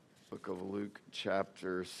Book of Luke,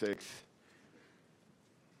 chapter 6.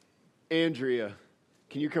 Andrea,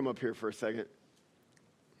 can you come up here for a second?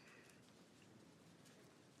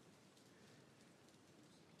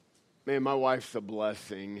 Man, my wife's a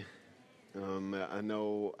blessing. I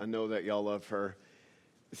know that y'all love her.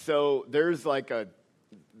 So there's like a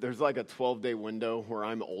 12-day window where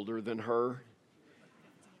I'm older than her.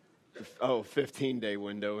 15-day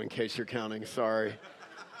window in case you're counting. Sorry.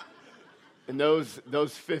 And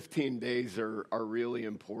those 15 days are really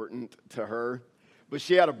important to her. But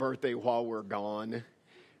she had a birthday while we're gone,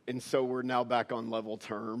 and so we're now back on level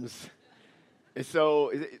terms. And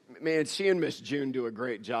so, man, she and Miss June do a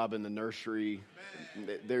great job in the nursery.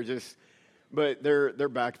 They're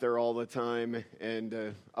back there all the time,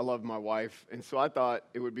 and I love my wife. And so I thought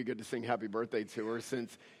it would be good to sing happy birthday to her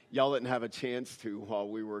since y'all didn't have a chance to while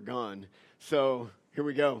we were gone. So here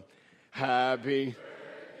we go. Happy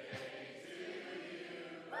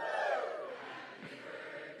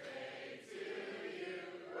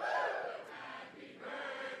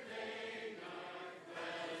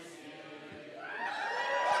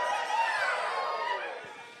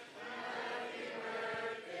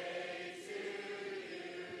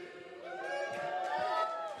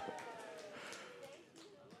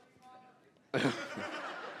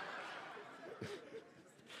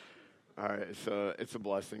All right, so it's a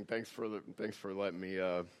blessing. Thanks for letting me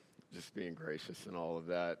just being gracious and all of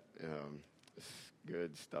that. It's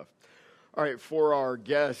good stuff. All right, for our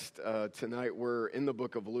guest tonight, we're in the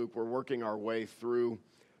book of Luke. We're working our way through.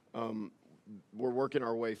 The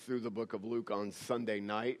book of Luke on Sunday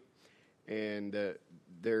night, and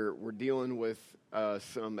we're dealing with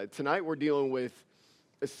Tonight we're dealing with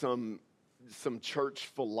some church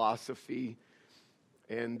philosophy,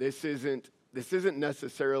 and this isn't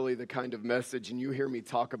necessarily the kind of message, and you hear me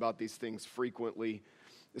talk about these things frequently.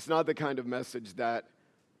 It's not the kind of message that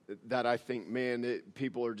I think,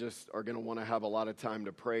 people are going to want to have a lot of time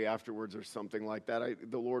to pray afterwards or something like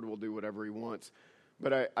that. The Lord will do whatever He wants.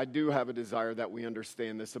 But I do have a desire that we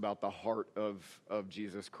understand this about the heart of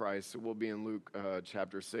Jesus Christ. So we'll be in Luke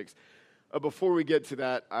chapter 6. Before we get to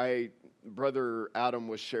that, Brother Adam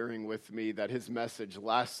was sharing with me that his message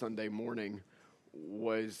last Sunday morning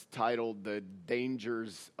was titled The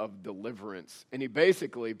Dangers of Deliverance. And he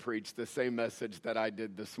basically preached the same message that I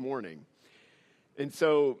did this morning. And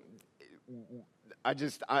so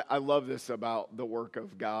I love this about the work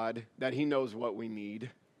of God, that He knows what we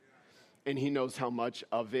need, and He knows how much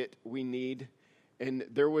of it we need. And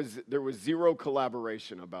there was zero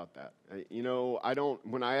collaboration about that.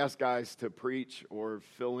 When I ask guys to preach or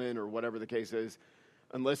fill in or whatever the case is,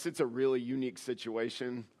 unless it's a really unique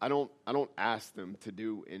situation, I don't ask them to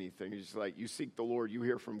do anything. It's just like, you seek the Lord, you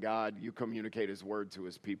hear from God, you communicate His word to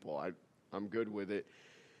His people. I'm good with it.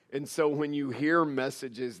 And so when you hear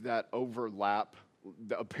messages that overlap,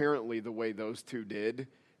 apparently the way those two did,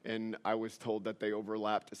 and I was told that they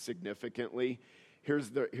overlapped significantly, here's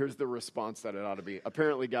the response that it ought to be.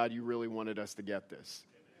 Apparently, God, you really wanted us to get this.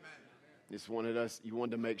 You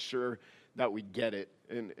wanted to make sure that we get it.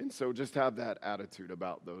 And so just have that attitude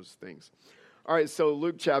about those things. All right, so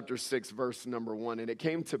Luke chapter 6, verse number 1. And it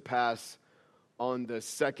came to pass on the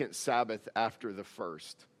second Sabbath after the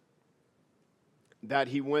first, that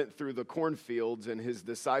He went through the cornfields, and His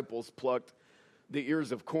disciples plucked the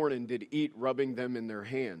ears of corn and did eat, rubbing them in their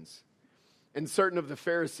hands. And certain of the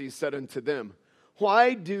Pharisees said unto them,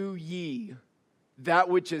 Why do ye that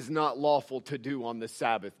which is not lawful to do on the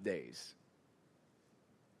Sabbath days?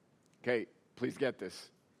 Okay, please get this.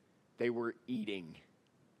 They were eating.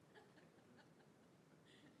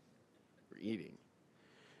 Eating.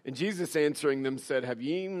 And Jesus answering them said, Have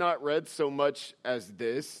ye not read so much as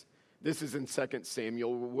this? This is in 2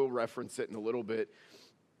 Samuel. We'll reference it in a little bit.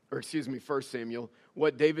 1 Samuel.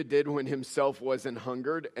 What David did when himself was an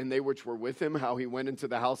hungered, and they which were with him, how he went into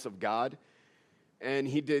the house of God. And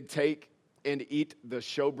he did take and eat the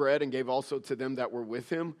showbread, and gave also to them that were with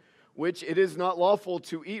him, which it is not lawful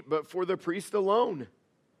to eat, but for the priest alone.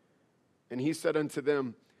 And he said unto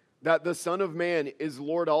them, that the Son of Man is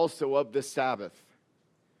Lord also of the Sabbath.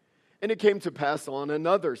 And it came to pass on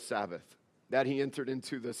another Sabbath, that he entered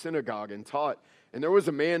into the synagogue and taught. And there was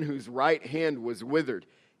a man whose right hand was withered.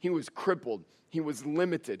 He was crippled. He was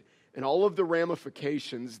limited. And all of the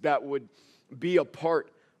ramifications that would be a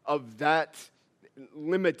part of that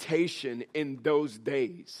limitation in those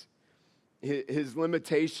days. His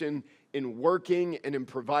limitation in working and in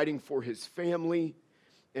providing for his family,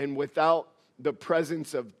 and without the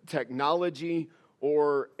presence of technology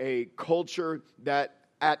or a culture that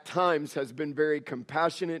at times has been very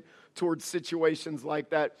compassionate towards situations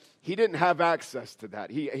like that, he didn't have access to that.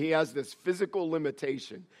 He has this physical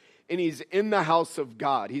limitation. and he's in the house of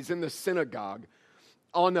God. He's in the synagogue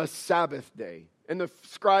on a Sabbath day. And the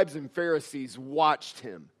scribes and Pharisees watched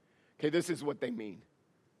him. Okay, this is what they mean.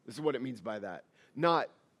 This is what it means by that. Not,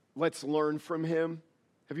 let's learn from him.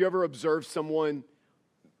 Have you ever observed someone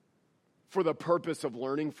for the purpose of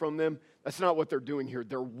learning from them? That's not what they're doing here.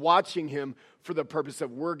 They're watching him for the purpose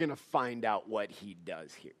of, we're going to find out what he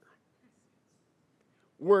does here.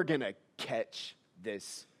 We're going to catch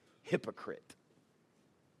this hypocrite.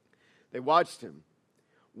 They watched him,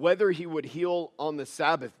 whether he would heal on the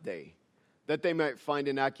Sabbath day, that they might find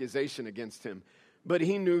an accusation against him. But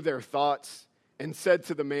he knew their thoughts and said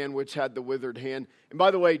to the man which had the withered hand, and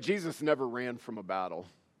by the way, Jesus never ran from a battle.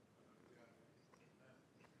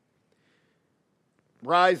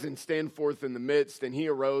 Rise and stand forth in the midst. And he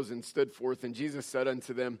arose and stood forth, and Jesus said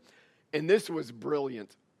unto them, and this was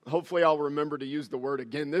brilliant. Hopefully I'll remember to use the word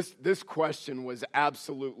again. This question was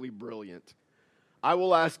absolutely brilliant. I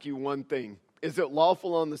will ask you one thing. Is it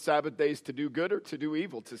lawful on the Sabbath days to do good or to do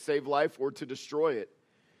evil, to save life or to destroy it?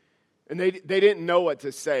 And they didn't know what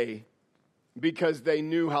to say because they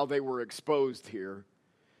knew how they were exposed here.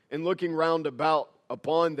 And looking round about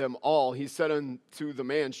upon them all, he said unto the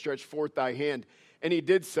man, stretch forth thy hand. And he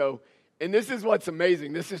did so. And this is what's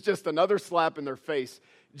amazing. This is just another slap in their face.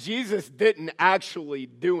 Jesus didn't actually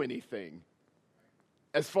do anything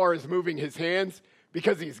as far as moving his hands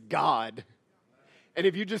because he's God. And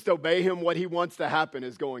if you just obey him, what he wants to happen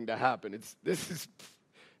is going to happen. This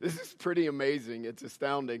is pretty amazing. It's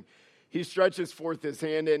astounding. He stretches forth his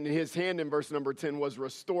hand, and his hand in verse number 10 was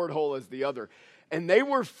restored whole as the other. And they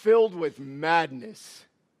were filled with madness.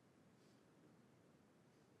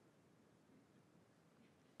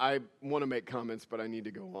 I want to make comments, but I need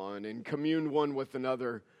to go on. And commune one with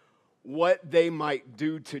another what they might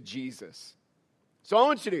do to Jesus. So I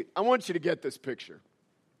want you to get this picture.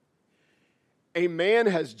 A man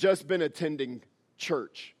has just been attending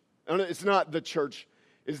church. It's not the church,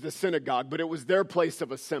 it's the synagogue, but it was their place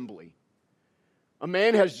of assembly. A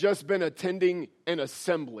man has just been attending an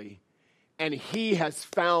assembly, and he has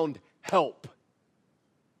found help.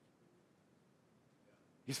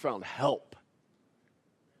 He's found help.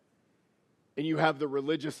 And you have the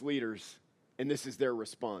religious leaders, and this is their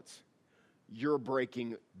response. You're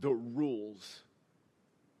breaking the rules.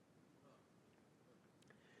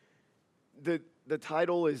 The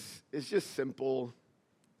title is just simple.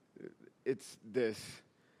 It's this.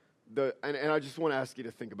 And I just want to ask you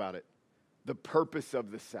to think about it. The purpose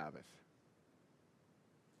of the Sabbath.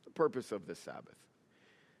 The purpose of the Sabbath.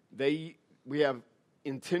 We have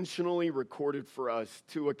intentionally recorded for us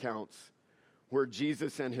 2 accounts where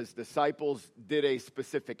Jesus and his disciples did a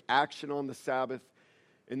specific action on the Sabbath,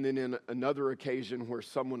 and then in another occasion where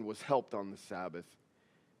someone was helped on the Sabbath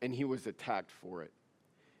and he was attacked for it.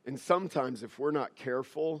 And sometimes if we're not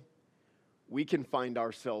careful, we can find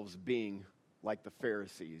ourselves being like the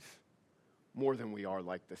Pharisees more than we are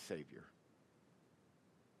like the Savior.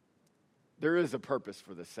 There is a purpose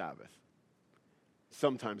for the Sabbath.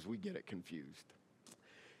 Sometimes we get it confused.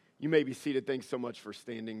 You may be seated. Thanks so much for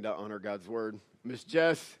standing to honor God's word. Miss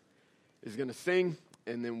Jess is going to sing,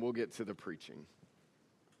 and then we'll get to the preaching.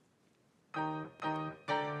 At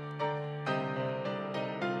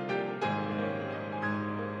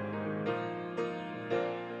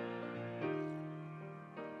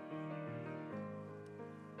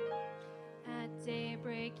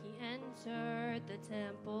daybreak he entered the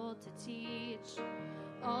temple to teach.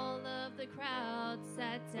 All of the crowd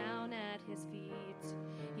sat down at his feet.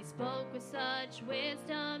 He spoke with such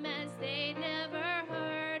wisdom as they'd never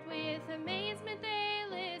heard. With amazement they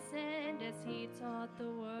listened as he taught the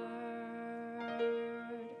word.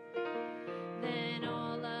 Then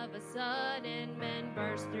all of a sudden men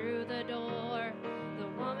burst through the door. The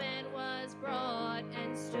woman was brought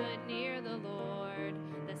and stood near the Lord.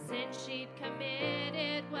 The sin she'd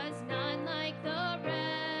committed was none like the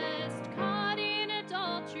rest. Caught in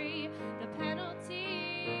adultery, the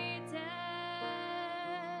penalty death.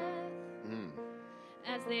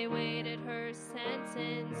 As they waited her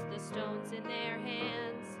sentence, the stones in their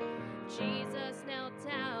hands, Jesus knelt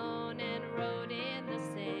down and wrote in the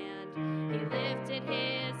sand. He lifted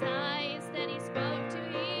his eyes, then he spoke to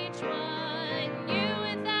each one.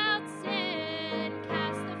 You without sin,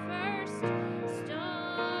 cast the first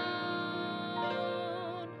stone.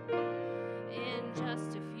 In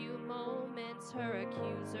just a few moments, her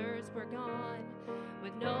accusers were gone.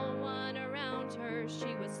 With no one around her,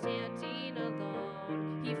 she was standing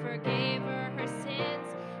alone. He forgave her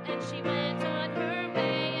sins, and she went on her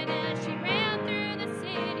way. And as she ran through the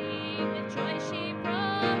city, with joy she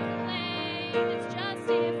proclaimed, it's just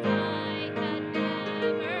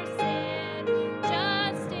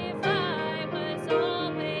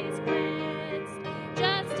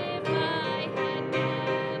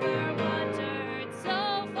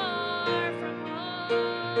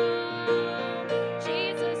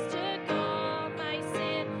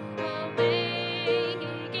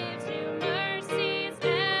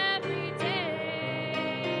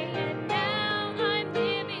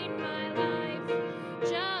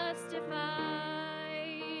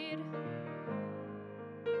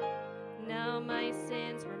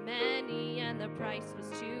price was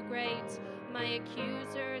too great. My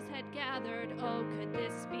accusers had gathered, oh, could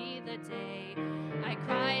this be the day? I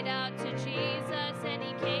cried out to Jesus and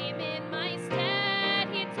he came in my stead.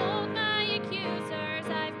 He told my accusers,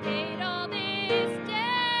 I've paid all this debt.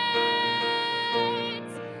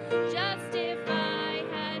 Just if I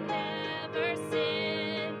had never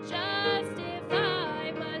sinned, just if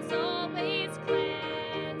I was always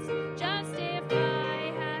cleansed, just if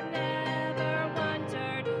I had never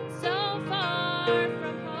wandered so far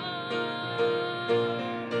from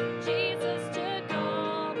home. Jesus took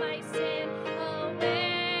all my sin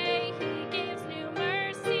away. He gives new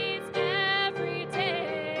mercies every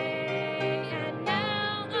day. And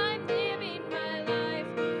now I'm living my life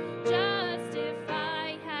just if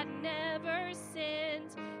I had never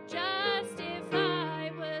sinned, just if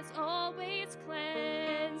I was always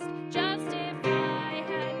cleansed, just if I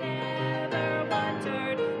had never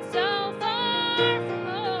wandered so far from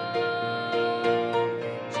home.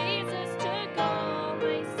 Jesus took all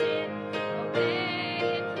my sin away,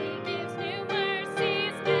 and he gives new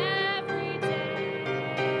mercies every day.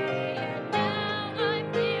 And now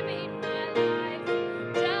I'm living my life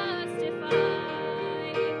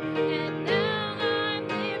justified. And now I'm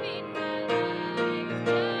living my life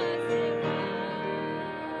justified.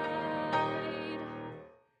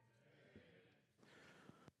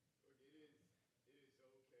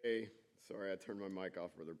 Hey, sorry, I turned my mic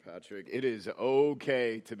off, Brother Patrick. It is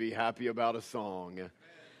okay to be happy about a song.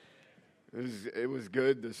 It was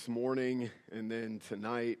good this morning, and then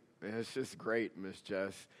tonight. Man, it's just great, Miss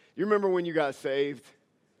Jess. You remember when you got saved?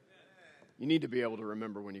 You need to be able to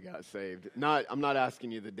remember when you got saved. I'm not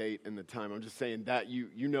asking you the date and the time. I'm just saying that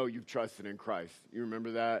you know you've trusted in Christ. You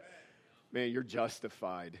remember that? Man, you're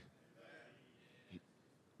justified.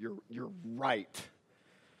 You're right.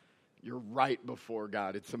 You're right before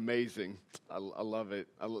God. It's amazing. I love it.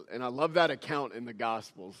 And I love that account in the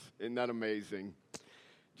Gospels. Isn't that amazing?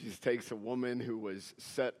 Jesus takes a woman who was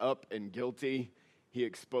set up and guilty. He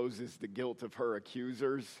exposes the guilt of her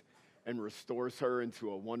accusers and restores her into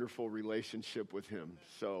a wonderful relationship with him.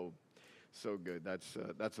 So good.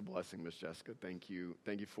 That's a blessing, Miss Jessica. Thank you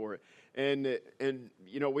for it. And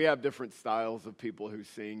you know, we have different styles of people who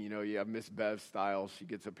sing. You know, you have Miss Bev's style. She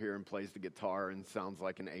gets up here and plays the guitar and sounds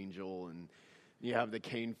like an angel. And you have the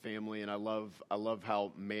Kane family, and I love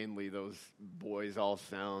how manly those boys all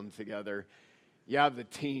sound together. You have the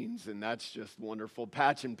teens, and that's just wonderful.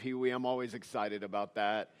 Patch and Pee Wee, I'm always excited about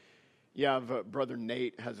that. You have Brother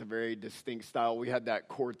Nate has a very distinct style. We had that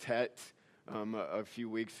quartet a few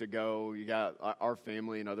weeks ago. You got our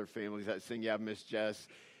family and other families that sing. You have Miss Jess.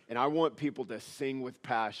 And I want people to sing with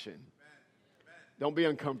passion. Amen. Don't be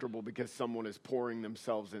uncomfortable because someone is pouring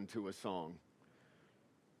themselves into a song.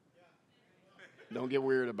 Don't get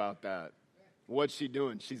weird about that. What's she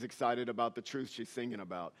doing? She's excited about the truth she's singing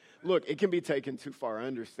about. Look, it can be taken too far. I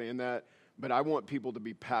understand that. But I want people to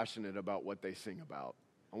be passionate about what they sing about.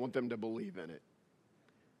 I want them to believe in it.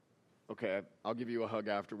 Okay, I'll give you a hug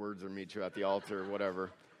afterwards or meet you at the altar or whatever.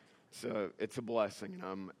 So it's a blessing,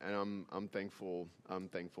 and I'm thankful. I'm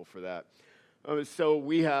thankful for that. So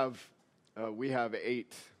we have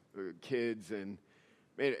 8 kids, and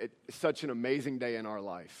man, it's such an amazing day in our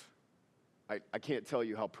life. I can't tell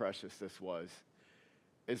you how precious this was.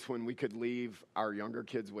 It's when we could leave our younger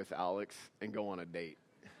kids with Alex and go on a date.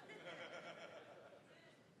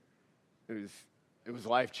 It was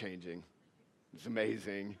life-changing. It was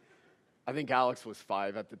amazing. I think Alex was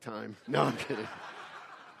 5 at the time. No, I'm kidding.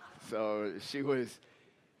 So she was,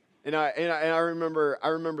 and I remember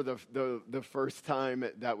the first time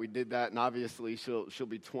that we did that, and obviously she'll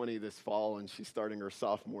be 20 this fall, and she's starting her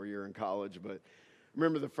sophomore year in college. But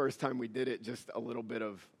remember the first time we did it, just a little bit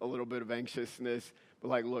of anxiousness. But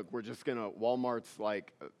like, look, we're just gonna. Walmart's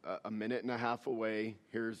like a minute and a half away.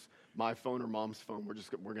 Here's my phone or mom's phone.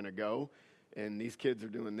 We're gonna go. And these kids are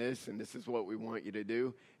doing this, and this is what we want you to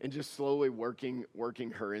do. And just slowly working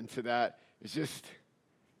her into that. It's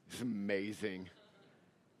amazing.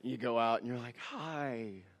 You go out, and you're like,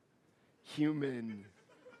 hi, human.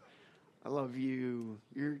 I love you.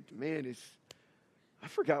 I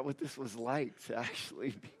forgot what this was like to actually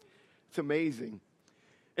be. It's amazing.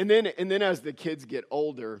 And then as the kids get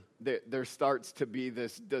older, there starts to be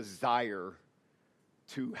this desire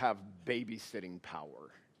to have babysitting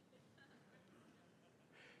power.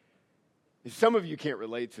 Some of you can't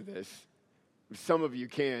relate to this. Some of you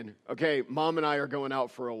can. Okay, mom and I are going out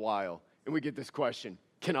for a while, and we get this question,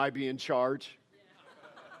 can I be in charge?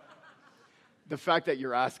 The fact that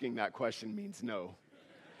you're asking that question means no.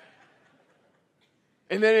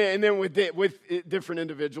 And then with different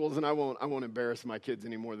individuals, and I won't embarrass my kids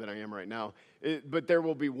any more than I am right now. But there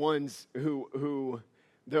will be ones who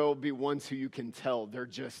you can tell they're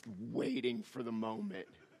just waiting for the moment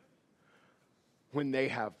when they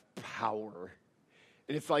have power.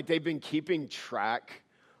 And it's like they've been keeping track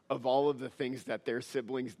of all of the things that their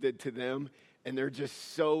siblings did to them, and they're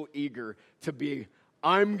just so eager to be,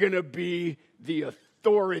 I'm going to be the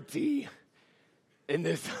authority in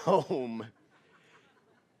this home.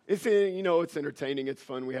 It's entertaining, it's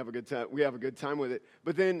fun, we have a good time with it.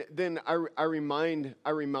 But then I remind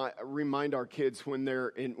our kids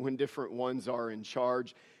when different ones are in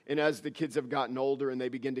charge. And as the kids have gotten older and they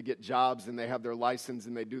begin to get jobs and they have their license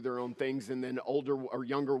and they do their own things, and then older or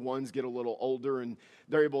younger ones get a little older and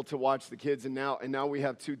they're able to watch the kids. And now we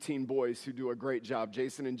have 2 teen boys who do a great job.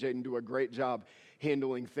 Jason and Jaden do a great job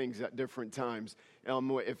handling things at different times.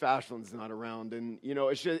 If Ashlyn's not around, and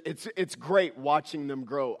it's great watching them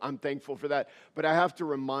grow. I'm thankful for that. But I have to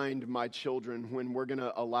remind my children when we're going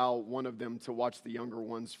to allow one of them to watch the younger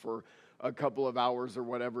ones for a couple of hours or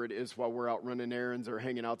whatever it is while we're out running errands or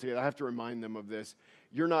hanging out together. I have to remind them of this.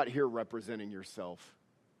 You're not here representing yourself.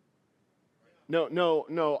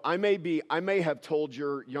 No. I may have told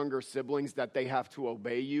your younger siblings that they have to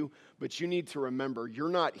obey you, but you need to remember, you're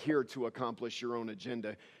not here to accomplish your own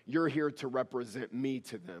agenda. You're here to represent me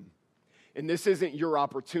to them. And this isn't your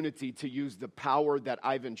opportunity to use the power that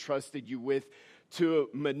I've entrusted you with to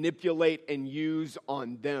manipulate and use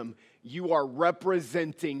on them. You are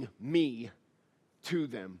representing me to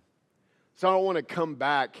them. So I don't want to come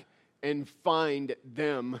back and find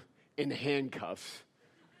them in handcuffs.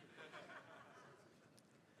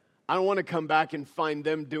 I don't want to come back and find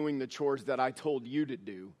them doing the chores that I told you to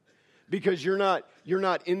do, because you're not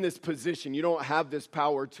in this position. You don't have this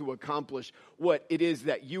power to accomplish what it is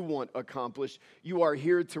that you want accomplished. You are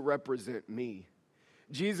here to represent me.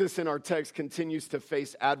 Jesus in our text continues to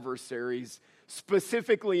face adversaries,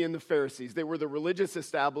 specifically in the Pharisees. They were the religious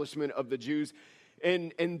establishment of the Jews,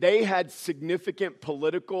 and they had significant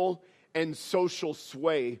political and social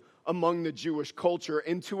sway among the Jewish culture.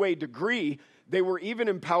 And to a degree, they were even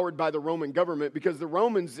empowered by the Roman government, because the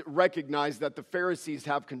Romans recognized that the Pharisees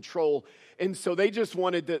have control. And so they just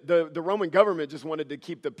wanted the Roman government just wanted to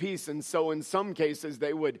keep the peace. And so in some cases,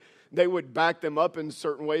 they would back them up in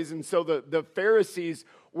certain ways. And so the Pharisees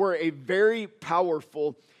were a very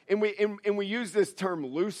powerful, and we use this term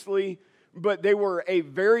loosely, but they were a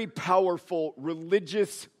very powerful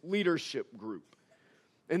religious leadership group.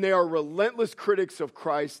 And they are relentless critics of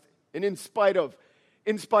Christ. And in spite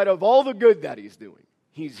of all the good that he's doing,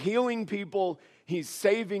 he's healing people, he's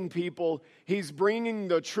saving people, he's bringing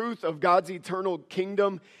the truth of God's eternal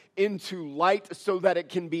kingdom into light so that it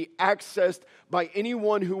can be accessed by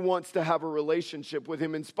anyone who wants to have a relationship with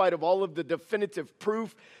him. In spite of all of the definitive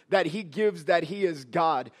proof that he gives that he is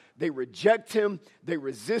God, they reject him, they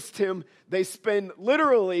resist him, they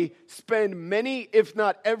literally spend many, if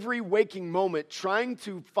not every waking moment trying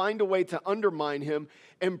to find a way to undermine him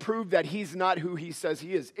and prove that he's not who he says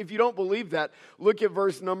he is. If you don't believe that, look at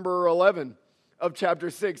verse number 11 of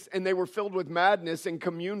chapter 6. And they were filled with madness and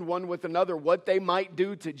communed one with another what they might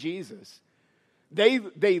do to Jesus. They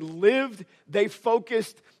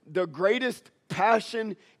focused the greatest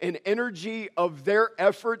passion and energy of their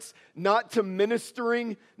efforts not to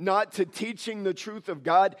ministering, not to teaching the truth of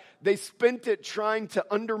God. They spent it trying to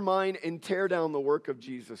undermine and tear down the work of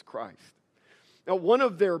Jesus Christ. Now, one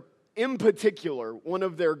of their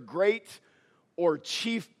great or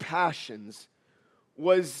chief passions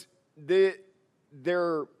was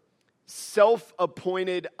their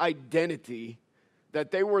self-appointed identity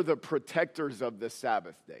that they were the protectors of the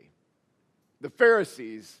Sabbath day. The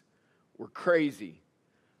Pharisees were crazy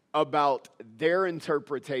about their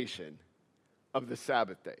interpretation of the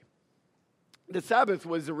Sabbath day. The Sabbath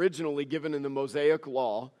was originally given in the Mosaic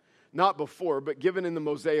Law, not before, but given in the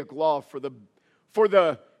Mosaic Law for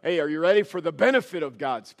the hey, are you ready? For the benefit of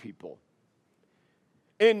God's people.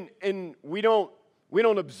 And we don't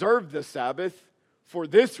observe the Sabbath for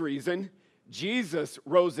this reason. Jesus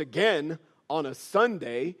rose again on a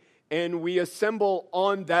Sunday, and we assemble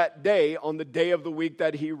on that day, on the day of the week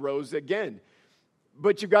that he rose again.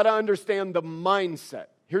 But you've got to understand the mindset.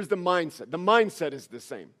 Here's the mindset. The mindset is the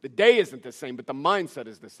same. The day isn't the same, but the mindset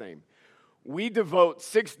is the same. We devote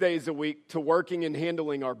 6 days a week to working and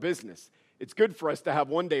handling our business. It's good for us to have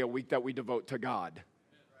 1 day a week that we devote to God.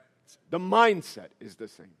 The mindset is the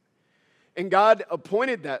same. And God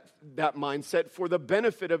appointed that mindset for the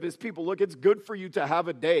benefit of his people. Look, it's good for you to have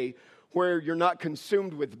a day where you're not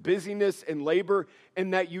consumed with busyness and labor,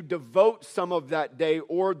 and that you devote some of that day,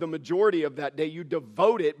 or the majority of that day, you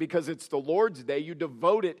devote it, because it's the Lord's day, you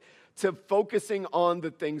devote it to focusing on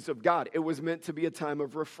the things of God. It was meant to be a time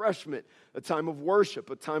of refreshment, a time of worship,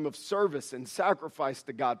 a time of service and sacrifice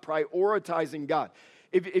to God, prioritizing God.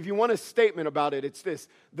 If you want a statement about it, it's this: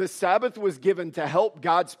 the Sabbath was given to help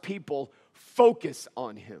God's people focus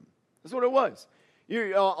on Him. That's what it was.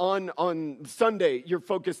 On Sunday, you're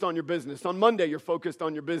focused on your business. On Monday, you're focused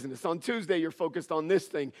on your business. On Tuesday, you're focused on this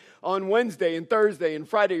thing. On Wednesday and Thursday and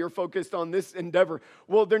Friday, you're focused on this endeavor.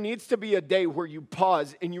 Well, there needs to be a day where you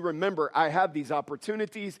pause and you remember, I have these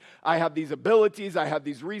opportunities, I have these abilities, I have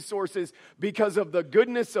these resources because of the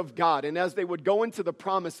goodness of God. And as they would go into the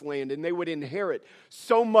promised land and they would inherit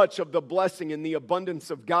so much of the blessing and the abundance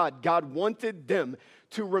of God, God wanted them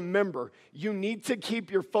to remember, you need to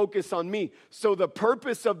keep your focus on me. So the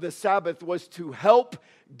purpose of the Sabbath was to help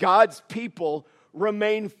God's people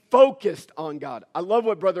remain focused on God. I love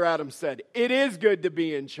what Brother Adam said. It is good to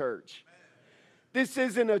be in church. This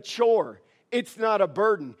isn't a chore. It's not a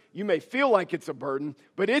burden. You may feel like it's a burden,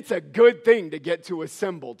 but it's a good thing to get to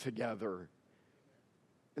assemble together.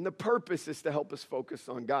 And the purpose is to help us focus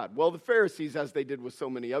on God. Well, the Pharisees, as they did with so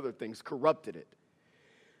many other things, corrupted it.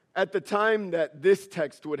 At the time that this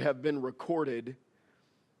text would have been recorded,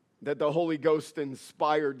 that the Holy Ghost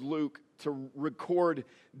inspired Luke to record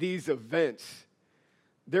these events,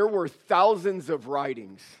 there were thousands of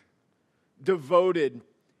writings devoted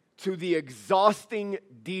to the exhausting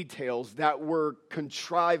details that were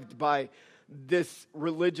contrived by this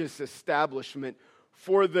religious establishment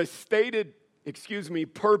for the stated,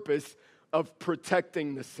 purpose of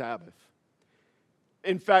protecting the Sabbath.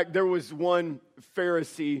 In fact, there was one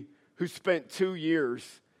Pharisee who spent 2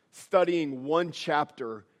 years studying one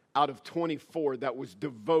chapter out of 24 that was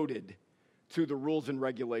devoted to the rules and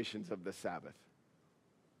regulations of the Sabbath.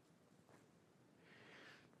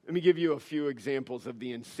 Let me give you a few examples of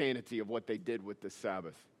the insanity of what they did with the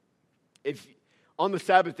Sabbath. If on the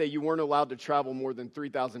Sabbath day you weren't allowed to travel more than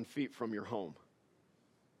 3,000 feet from your home.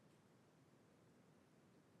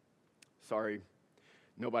 Sorry,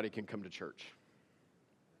 nobody can come to church.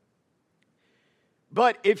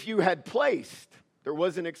 But if you had placed, there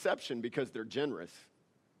was an exception because they're generous.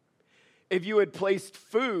 If you had placed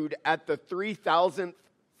food at the 3,000th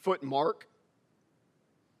foot mark,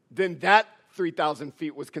 then that 3,000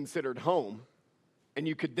 feet was considered home, and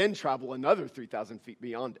you could then travel another 3,000 feet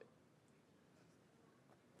beyond it.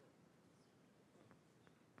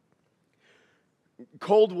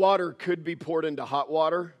 Cold water could be poured into hot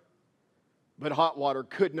water, but hot water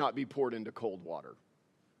could not be poured into cold water.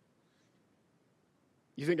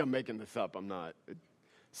 You think I'm making this up? I'm not.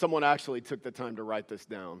 Someone actually took the time to write this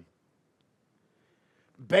down.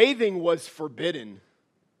 Bathing was forbidden,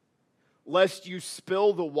 lest you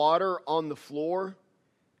spill the water on the floor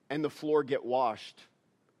and the floor get washed,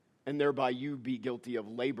 and thereby you be guilty of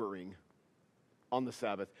laboring on the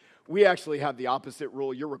Sabbath. We actually have the opposite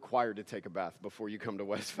rule. You're required to take a bath before you come to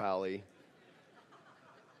West Valley.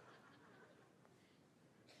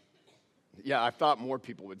 Yeah, I thought more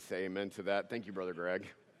people would say amen to that. Thank you, Brother Greg.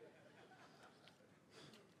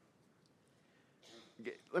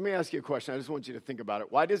 Let me ask you a question. I just want you to think about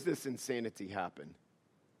it. Why does this insanity happen?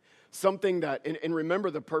 Something that, and remember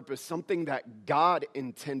the purpose, something that God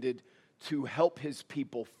intended to help His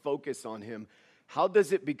people focus on Him. How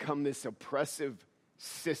does it become this oppressive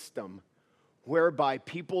system whereby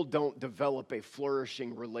people don't develop a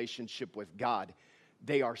flourishing relationship with God?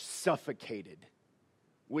 They are suffocated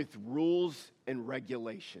with rules and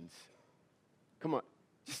regulations. Come on,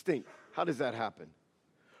 just think, how does that happen?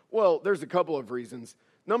 Well, there's a couple of reasons.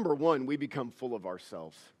 Number one, we become full of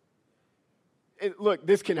ourselves. And look,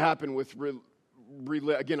 this can happen with,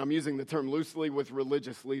 again, I'm using the term loosely, with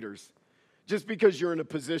religious leaders. Just because you're in a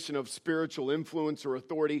position of spiritual influence or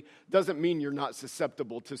authority doesn't mean you're not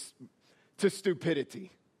susceptible to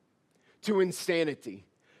stupidity, to insanity,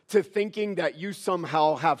 to thinking that you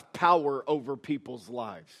somehow have power over people's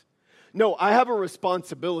lives. No, I have a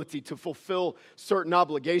responsibility to fulfill certain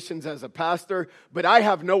obligations as a pastor, but I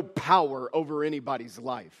have no power over anybody's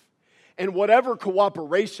life. And whatever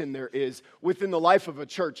cooperation there is within the life of a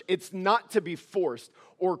church, it's not to be forced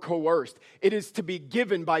or coerced. It is to be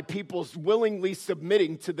given by people's willingly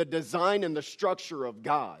submitting to the design and the structure of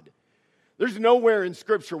God. There's nowhere in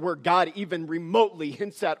Scripture where God even remotely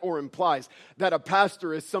hints at or implies that a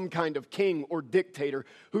pastor is some kind of king or dictator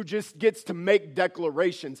who just gets to make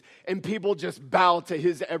declarations and people just bow to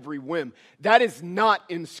his every whim. That is not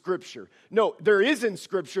in Scripture. No, there is in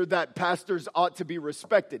Scripture that pastors ought to be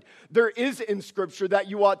respected. There is in Scripture that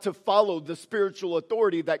you ought to follow the spiritual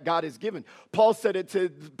authority that God has given. Paul said it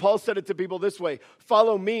to people this way: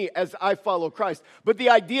 follow me as I follow Christ. But the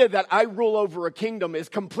idea that I rule over a kingdom is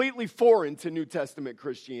completely foreign to New Testament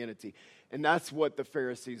Christianity. And that's what the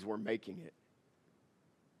Pharisees were making it.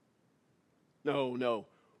 No.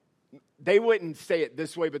 They wouldn't say it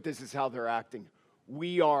this way, but this is how they're acting.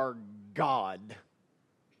 We are God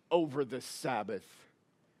over the Sabbath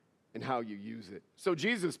and how you use it. So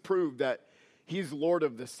Jesus proved that he's Lord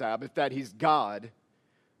of the Sabbath, that he's God,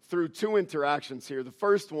 through two interactions here. The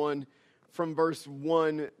first one from verse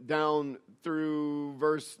 1 down through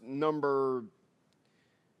verse number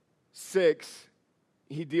 6,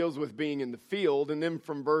 he deals with being in the field. And then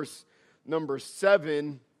from verse number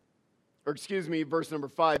 5,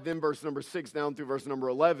 then verse number 6 down through verse number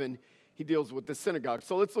 11, he deals with the synagogue.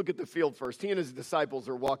 So let's look at the field first. He and his disciples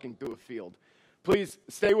are walking through a field. Please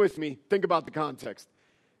stay with me. Think about the context.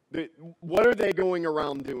 What are they going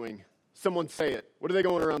around doing? Someone say it. What are they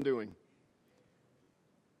going around doing?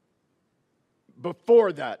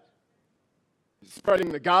 Before that,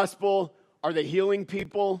 spreading the gospel. Are they healing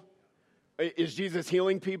people? Is Jesus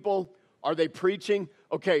healing people? Are they preaching?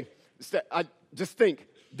 Okay, just think.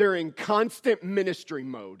 They're in constant ministry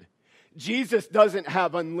mode. Jesus doesn't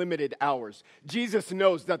have unlimited hours. Jesus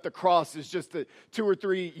knows that the cross is just 2 or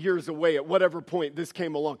 3 years away at whatever point this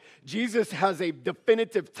came along. Jesus has a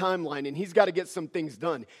definitive timeline, and he's got to get some things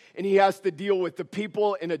done. And he has to deal with the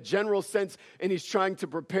people in a general sense, and he's trying to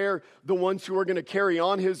prepare the ones who are going to carry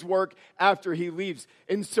on his work after he leaves.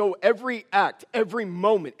 And so every act, every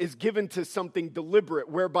moment is given to something deliberate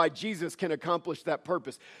whereby Jesus can accomplish that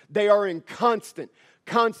purpose. They are in constant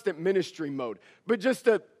ministry mode. But just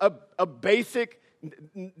a basic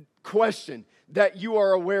question that you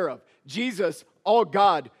are aware of. Jesus, all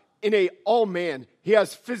God, in a all man, he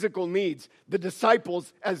has physical needs. The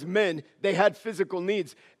disciples, as men, they had physical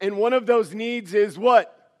needs. And one of those needs is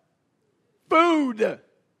what? Food.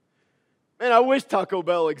 Man, I wish Taco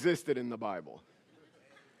Bell existed in the Bible.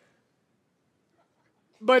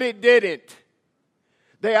 But it didn't.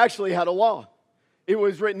 They actually had a law. It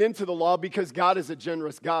was written into the law because God is a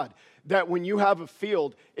generous God. That when you have a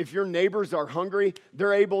field, if your neighbors are hungry,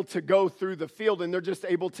 they're able to go through the field and they're just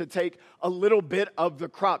able to take a little bit of the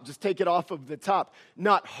crop, just take it off of the top.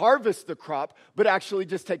 Not harvest the crop, but actually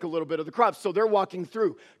just take a little bit of the crop. So they're walking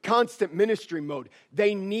through constant ministry mode.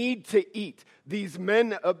 They need to eat. These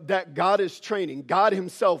men that God is training, God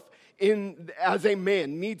himself as a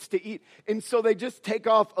man needs to eat. And so they just take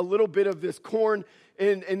off a little bit of this corn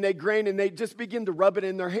and they grain, and they just begin to rub it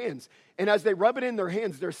in their hands. And as they rub it in their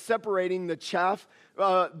hands, they're separating the chaff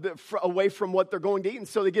away from what they're going to eat. And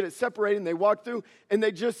so they get it separated, and they walk through, and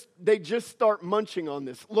they just start munching on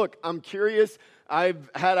this. Look, I'm curious. I've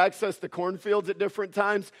had access to cornfields at different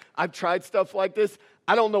times. I've tried stuff like this.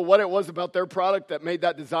 I don't know what it was about their product that made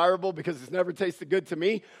that desirable, because it's never tasted good to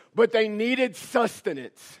me. But they needed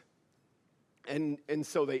sustenance, and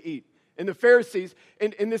so they eat. And the Pharisees,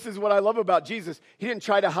 and this is what I love about Jesus, he didn't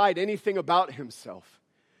try to hide anything about himself.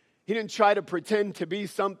 He didn't try to pretend to be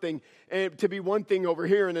something, to be one thing over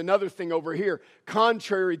here and another thing over here,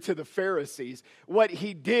 contrary to the Pharisees. What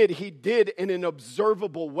he did in an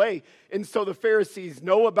observable way. And so the Pharisees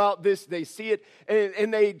know about this, they see it,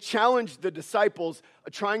 and they challenge the disciples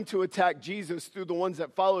trying to attack Jesus through the ones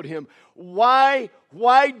that followed him. Why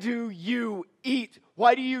do you eat?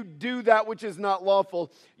 Why do you do that which is not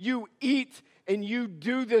lawful? You eat and you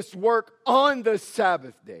do this work on the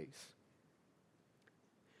Sabbath days.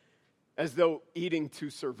 As though eating to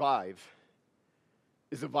survive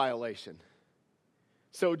is a violation.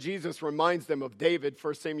 So Jesus reminds them of David,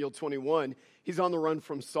 1 Samuel 21. He's on the run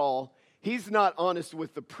from Saul. He's not honest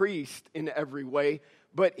with the priest in every way,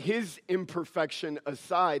 but his imperfection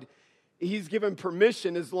aside, he's given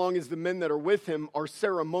permission, as long as the men that are with him are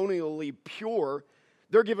ceremonially pure,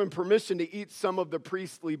 they're given permission to eat some of the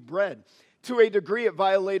priestly bread. To a degree, it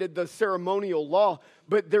violated the ceremonial law,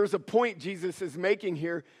 but there's a point Jesus is making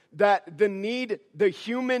here, that the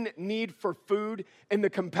human need for food and the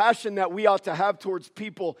compassion that we ought to have towards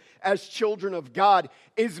people as children of God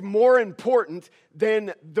is more important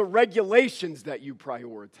than the regulations that you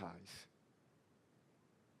prioritize.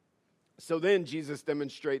 So then Jesus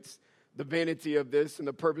demonstrates the vanity of this and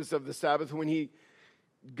the purpose of the Sabbath when he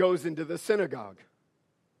goes into the synagogue.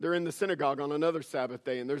 They're in the synagogue on another Sabbath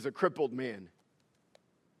day, and there's a crippled man.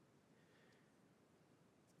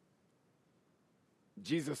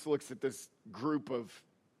 Jesus looks at this group of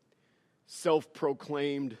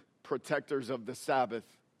self-proclaimed protectors of the Sabbath.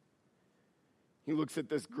 He looks at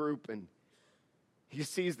this group and he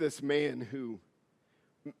sees this man who,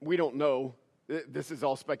 we don't know, this is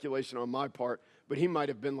all speculation on my part, but he might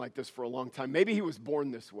have been like this for a long time. Maybe he was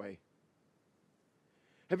born this way.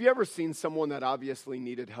 Have you ever seen someone that obviously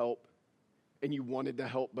needed help and you wanted to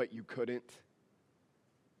help but you couldn't?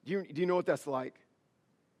 Do you know what that's like?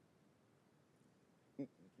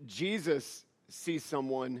 Jesus sees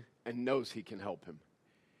someone and knows he can help him.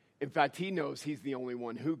 In fact, he knows he's the only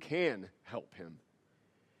one who can help him.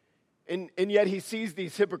 And yet he sees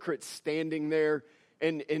these hypocrites standing there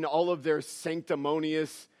in all of their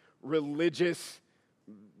sanctimonious, religious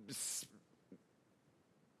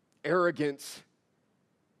arrogance.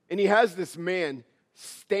 And he has this man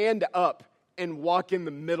stand up and walk in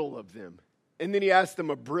the middle of them. And then he asks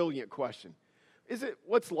them a brilliant question.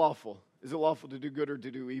 What's lawful? Is it lawful to do good or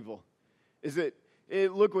to do evil?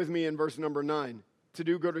 Look with me in verse number 9. To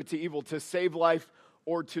do good or to evil, to save life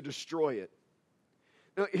or to destroy it.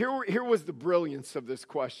 Now, here was the brilliance of this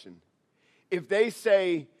question. If they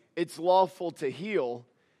say it's lawful to heal,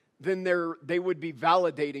 then they would be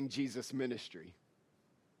validating Jesus' ministry.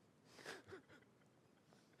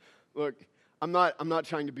 Look, I'm not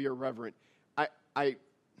trying to be irreverent.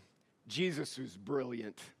 Jesus was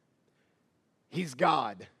brilliant. He's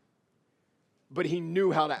God. But he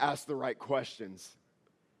knew how to ask the right questions.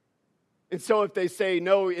 And so if they say,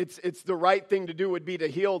 no, it's the right thing to do would be to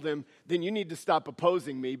heal them, then you need to stop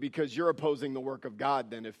opposing me because you're opposing the work of God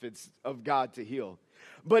then if it's of God to heal.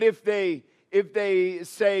 But if they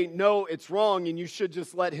say, no, it's wrong and you should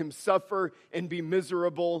just let him suffer and be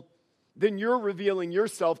miserable, then you're revealing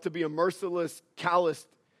yourself to be a merciless, calloused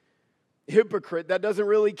hypocrite that doesn't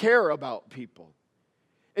really care about people.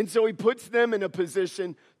 And so he puts them in a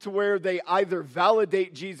position to where they either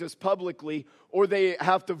validate Jesus publicly or they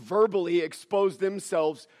have to verbally expose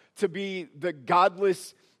themselves to be the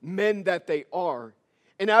godless men that they are.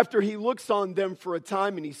 And after he looks on them for a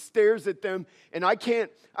time and he stares at them, and I can't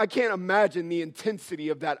imagine the intensity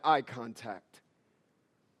of that eye contact.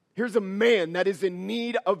 Here's a man that is in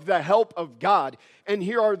need of the help of God, and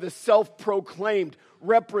here are the self-proclaimed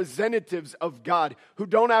representatives of God who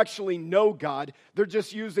don't actually know God. They're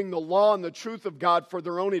just using the law and the truth of God for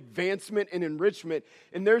their own advancement and enrichment.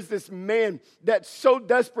 And there's this man that so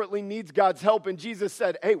desperately needs God's help, and Jesus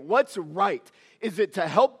said, hey, what's right? Is it to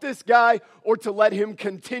help this guy or to let him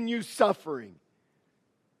continue suffering?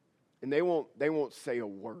 And they won't say a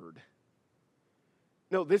word.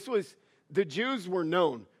 No, the Jews were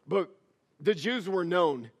known, but the Jews were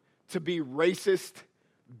known to be racist,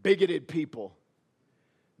 bigoted people.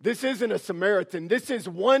 This isn't a Samaritan. This is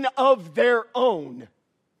one of their own.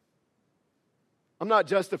 I'm not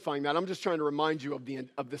justifying that. I'm just trying to remind you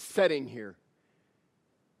of the setting here.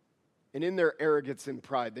 And in their arrogance and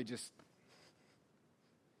pride, they just...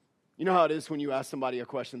 You know how it is when you ask somebody a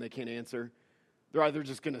question they can't answer? They're either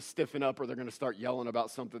just going to stiffen up or they're going to start yelling about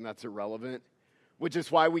something that's irrelevant, which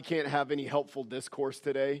is why we can't have any helpful discourse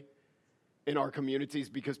today in our communities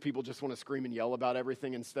because people just want to scream and yell about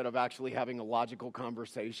everything instead of actually having a logical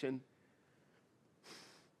conversation.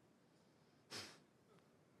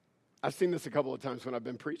 I've seen this a couple of times when I've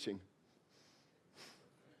been preaching.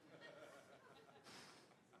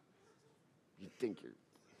 You think you're...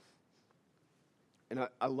 And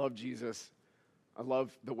I love Jesus. I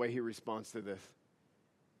love the way he responds to this.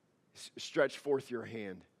 Stretch forth your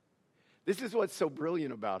hand. This is what's so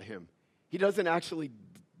brilliant about him. He doesn't actually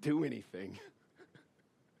do anything.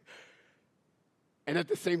 And at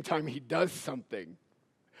the same time, he does something.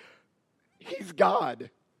 He's God.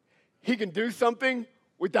 He can do something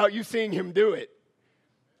without you seeing him do it.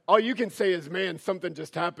 All you can say is, man, something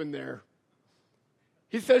just happened there.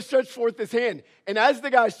 He says, stretch forth his hand. And as the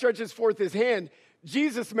guy stretches forth his hand,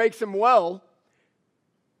 Jesus makes him well,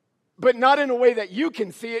 but not in a way that you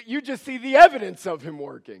can see it. You just see the evidence of him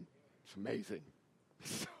working. It's amazing.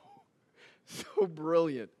 So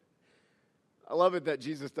brilliant. I love it that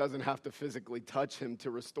Jesus doesn't have to physically touch him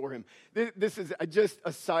to restore him. This is just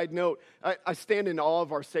a side note. I stand in awe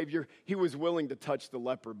of our Savior. He was willing to touch the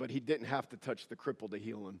leper, but he didn't have to touch the cripple to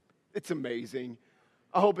heal him. It's amazing.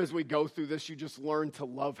 I hope as we go through this, you just learn to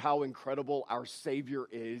love how incredible our Savior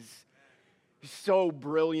is. He's so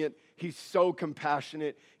brilliant. He's so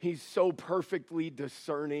compassionate. He's so perfectly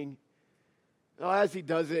discerning. As he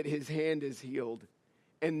does it, his hand is healed.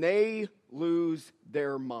 And they lose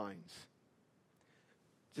their minds.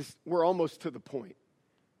 We're almost to the point.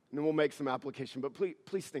 And then we'll make some application. But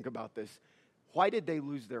please think about this. Why did they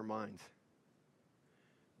lose their minds?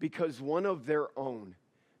 Because one of their own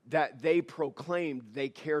that they proclaimed they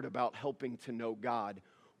cared about helping to know God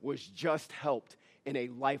was just helped in a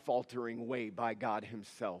life-altering way by God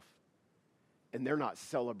himself. And they're not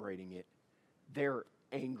celebrating it. They're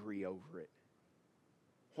angry over it.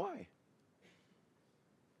 Why?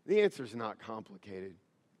 The answer's not complicated.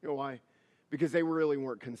 You know why? Because they really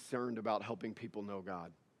weren't concerned about helping people know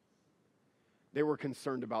God. They were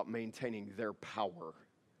concerned about maintaining their power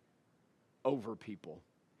over people.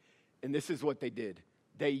 And this is what they did.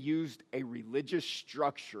 They used a religious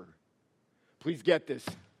structure. Please get this.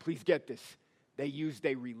 Please get this. They used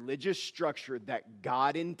a religious structure that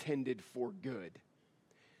God intended for good.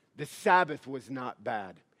 The Sabbath was not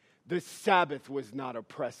bad. The Sabbath was not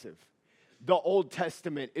oppressive. The Old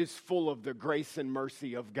Testament is full of the grace and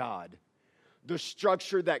mercy of God. The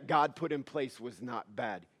structure that God put in place was not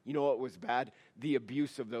bad. You know what was bad? The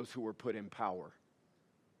abuse of those who were put in power.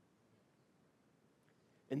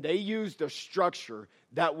 And they used a structure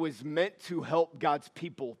that was meant to help God's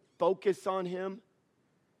people focus on him.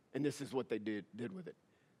 And this is what they did with it.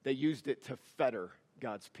 They used it to fetter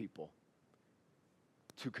God's people,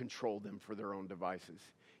 to control them for their own devices.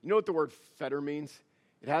 You know what the word fetter means?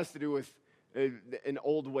 It has to do with an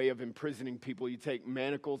old way of imprisoning people. You take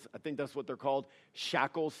manacles, I think that's what they're called,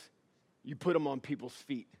 shackles. You put them on people's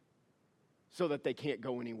feet so that they can't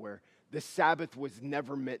go anywhere. The Sabbath was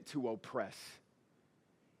never meant to oppress.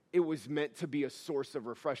 It was meant to be a source of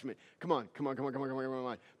refreshment. Come on.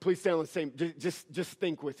 Please stay on the same. Just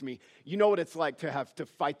think with me. You know what it's like to have to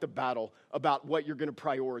fight the battle about what you're going to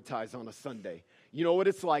prioritize on a Sunday. You know what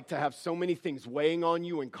it's like to have so many things weighing on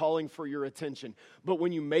you and calling for your attention. But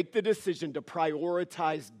when you make the decision to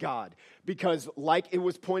prioritize God, because like it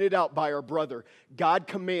was pointed out by our brother, God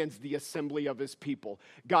commands the assembly of his people.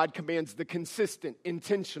 God commands the consistent,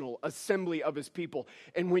 intentional assembly of his people.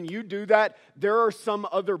 And when you do that, there are some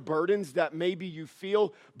other burdens that maybe you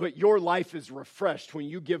feel, but your life is refreshed when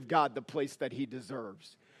you give God the place that he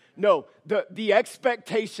deserves. No, the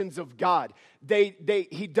expectations of God,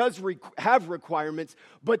 he does have requirements,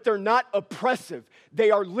 but they're not oppressive.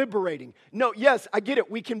 They are liberating. No, yes, I get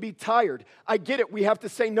it. We can be tired. I get it. We have to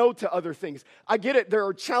say no to other things. I get it. There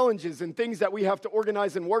are challenges and things that we have to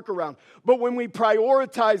organize and work around. But when we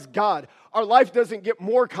prioritize God, our life doesn't get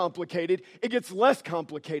more complicated. It gets less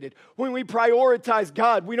complicated. When we prioritize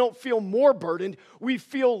God, we don't feel more burdened. We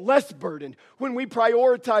feel less burdened. When we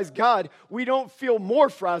prioritize God, we don't feel more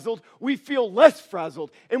frazzled. We feel less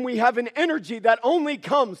frazzled. And we have an energy that only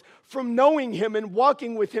comes from knowing him and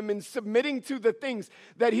walking with him and submitting to the things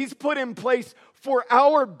that he's put in place for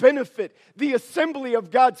our benefit. The assembly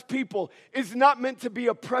of God's people is not meant to be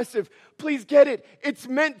oppressive. Please get it. It's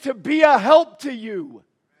meant to be a help to you.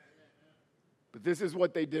 But this is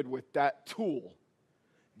what they did with that tool,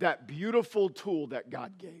 that beautiful tool that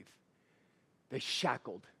God gave. They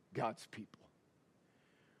shackled God's people.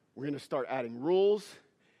 We're going to start adding rules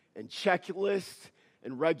and checklists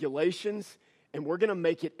and regulations, and we're going to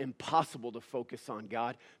make it impossible to focus on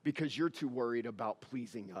God because you're too worried about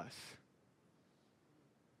pleasing us.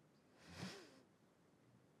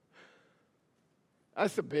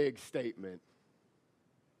 That's a big statement.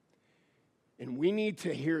 And we need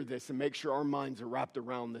to hear this and make sure our minds are wrapped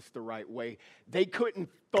around this the right way. They couldn't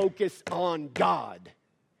focus on God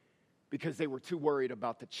because they were too worried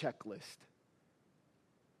about the checklist.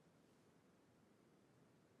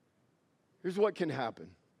 Here's what can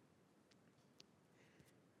happen.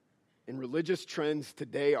 And religious trends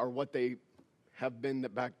today are what they have been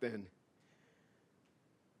back then.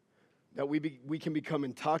 That we can become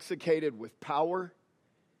intoxicated with power,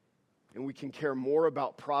 and we can care more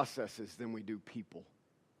about processes than we do people.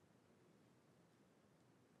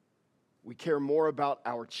 We care more about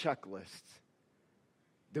our checklists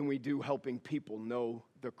than we do helping people know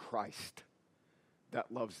the Christ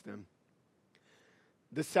that loves them.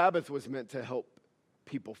 The Sabbath was meant to help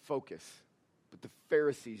people focus, but the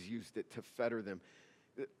Pharisees used it to fetter them.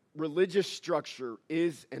 Religious structure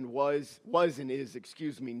is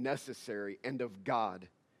necessary and of God.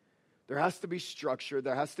 There has to be structure,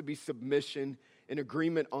 there has to be submission and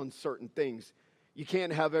agreement on certain things. You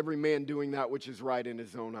can't have every man doing that which is right in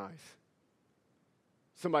his own eyes.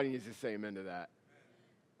 Somebody needs to say amen to that.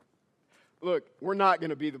 Look, we're not going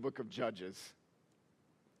to be the book of Judges,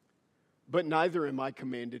 but neither am I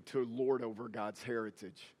commanded to lord over God's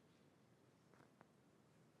heritage.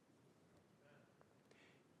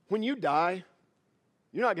 When you die,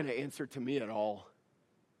 you're not going to answer to me at all.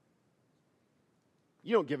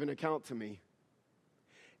 You don't give an account to me.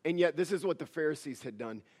 And yet, this is what the Pharisees had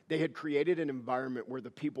done. They had created an environment where the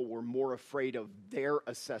people were more afraid of their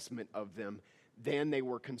assessment of them than they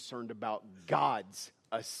were concerned about God's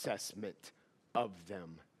assessment of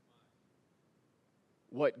them.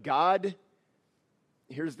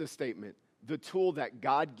 Here's the statement. The tool that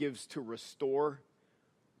God gives to restore,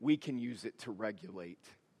 we can use it to regulate.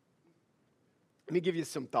 Let me give you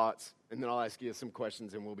some thoughts, and then I'll ask you some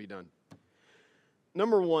questions, and we'll be done.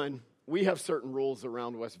 Number one, we have certain rules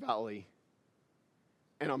around West Valley,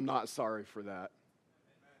 and I'm not sorry for that.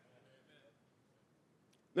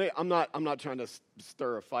 I'm not trying to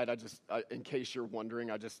stir a fight. In case you're wondering,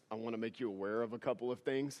 I want to make you aware of a couple of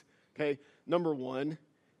things. Okay, number one,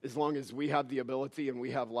 as long as we have the ability and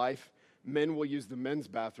we have life, men will use the men's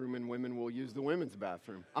bathroom and women will use the women's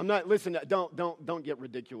bathroom. Listen, don't get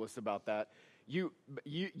ridiculous about that. You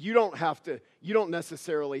don't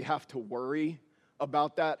necessarily have to worry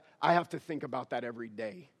about that. I have to think about that every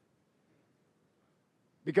day.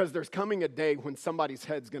 Because there's coming a day when somebody's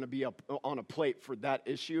head's going to be up on a plate for that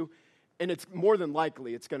issue, and it's more than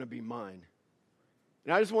likely it's going to be mine.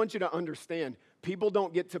 And I just want you to understand, people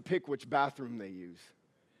don't get to pick which bathroom they use.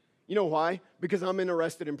 You know why? Because I'm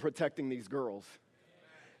interested in protecting these girls.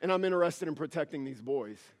 And I'm interested in protecting these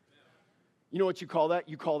boys. You know what you call that?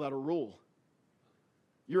 You call that a rule.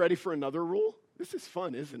 You ready for another rule? This is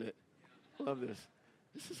fun, isn't it? I love this.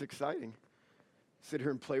 This is exciting. Sit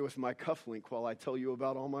here and play with my cufflink while I tell you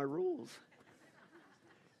about all my rules.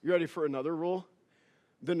 You ready for another rule?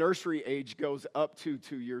 The nursery age goes up to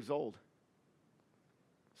 2 years old.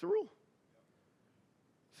 It's a rule.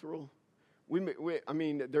 It's a rule.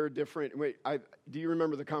 There are different. Do you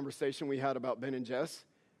remember the conversation we had about Ben and Jess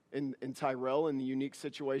and Tyrell and the unique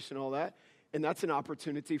situation, all that? And that's an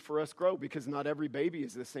opportunity for us to grow because not every baby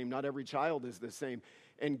is the same. Not every child is the same.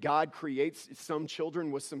 And God creates some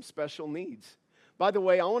children with some special needs. By the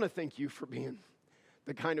way, I want to thank you for being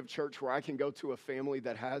the kind of church where I can go to a family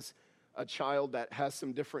that has a child that has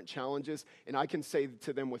some different challenges, and I can say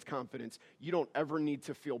to them with confidence, you don't ever need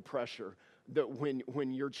to feel pressure that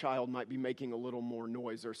when your child might be making a little more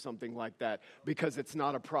noise or something like that, because it's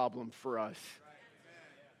not a problem for us.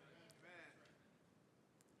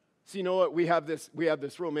 So you know what? We have this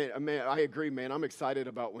rule, man. I agree, man. I'm excited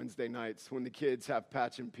about Wednesday nights when the kids have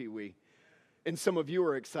Patch and Pee Wee. And some of you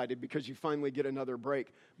are excited because you finally get another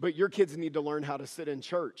break. But your kids need to learn how to sit in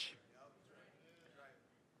church.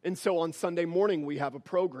 And so on Sunday morning, we have a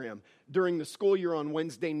program. During the school year on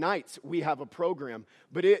Wednesday nights, we have a program.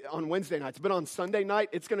 But on Sunday night,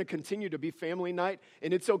 it's going to continue to be family night.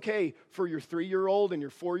 And it's okay for your 3-year-old and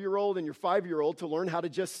your 4-year-old and your 5-year-old to learn how to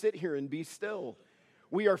just sit here and be still.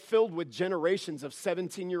 We are filled with generations of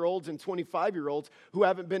 17-year-olds and 25-year-olds who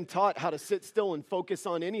haven't been taught how to sit still and focus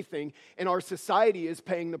on anything, and our society is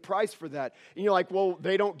paying the price for that. And you're like, well,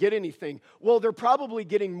 they don't get anything. Well, they're probably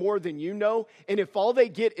getting more than you know, and if all they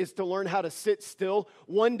get is to learn how to sit still,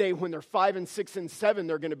 one day when they're 5 and 6 and 7,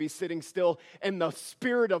 they're going to be sitting still, and the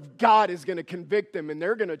Spirit of God is going to convict them, and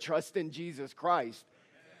they're going to trust in Jesus Christ.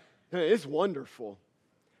 It's wonderful.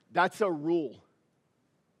 That's a rule.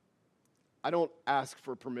 I don't ask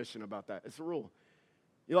for permission about that. It's a rule.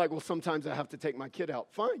 You're like, well, sometimes I have to take my kid out.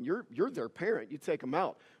 Fine, you're their parent. You take them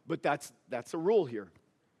out. But that's a rule here.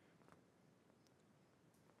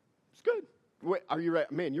 It's good. Wait, are you ready?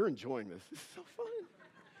 Man, you're enjoying this. This is so fun.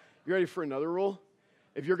 You ready for another rule?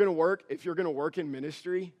 If you're going to work in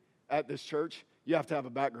ministry at this church, you have to have a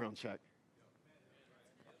background check.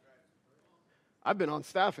 I've been on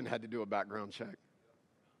staff and had to do a background check.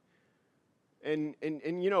 And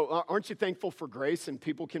you know, aren't you thankful for grace and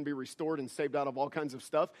people can be restored and saved out of all kinds of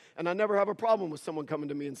stuff? And I never have a problem with someone coming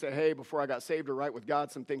to me and say, hey, before I got saved or right with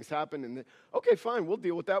God, some things happened. And okay, fine, we'll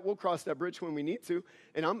deal with that. We'll cross that bridge when we need to.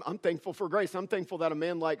 And I'm thankful for grace. I'm thankful that a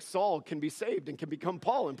man like Saul can be saved and can become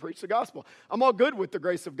Paul and preach the gospel. I'm all good with the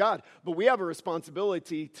grace of God. But we have a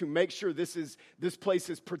responsibility to make sure this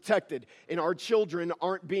place is protected and our children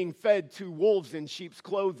aren't being fed to wolves in sheep's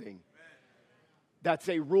clothing. That's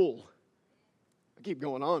a rule. Keep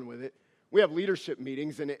going on with it. We have leadership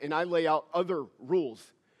meetings, and I lay out other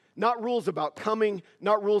rules. Not rules about coming,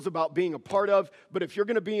 not rules about being a part of, but if you're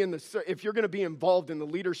going to be involved in the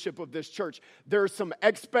leadership of this church, there are some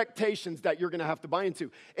expectations that you're going to have to buy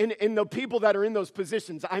into. And the people that are in those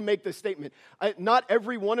positions, I make this statement. Not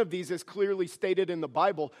every one of these is clearly stated in the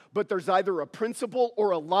Bible, but there's either a principle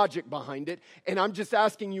or a logic behind it. And I'm just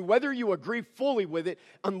asking you whether you agree fully with it.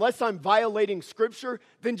 Unless I'm violating Scripture,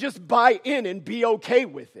 then just buy in and be okay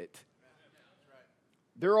with it.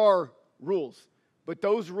 There are rules. But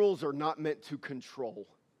those rules are not meant to control.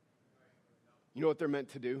 You know what they're meant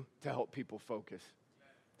to do? To help people focus.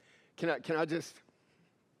 Can I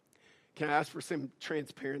ask for some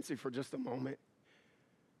transparency for just a moment?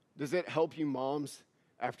 Does it help you moms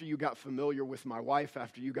after you got familiar with my wife,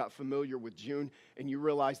 after you got familiar with June, and you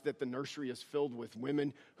realized that the nursery is filled with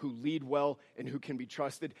women who lead well and who can be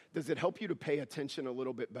trusted, does it help you to pay attention a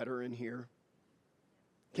little bit better in here?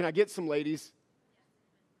 Can I get some ladies?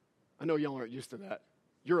 I know y'all aren't used to that.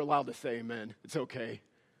 You're allowed to say amen. It's okay.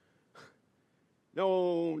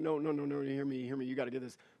 No, hear me. You got to get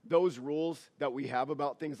this. Those rules that we have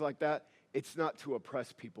about things like that, it's not to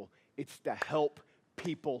oppress people. It's to help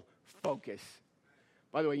people focus.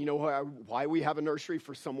 By the way, you know why we have a nursery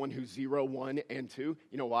for someone who's 0, 1, and 2?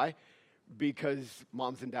 You know why? Because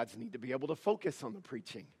moms and dads need to be able to focus on the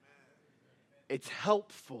preaching. It's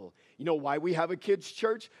helpful. You know why we have a kids'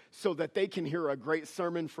 church? So that they can hear a great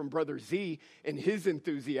sermon from Brother Z and his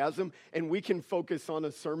enthusiasm, and we can focus on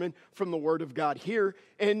a sermon from the Word of God here.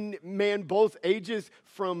 And man, both ages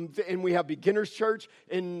and we have beginners church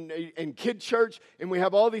and kid church, and we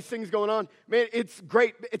have all these things going on. Man, it's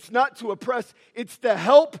great. It's not to oppress. It's to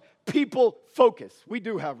help people focus. We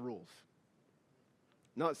do have rules.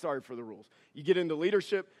 Not sorry for the rules. You get into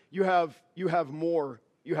leadership, you have more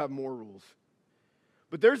rules.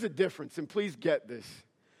 But there's a difference, and please get this.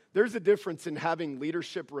 There's a difference in having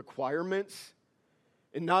leadership requirements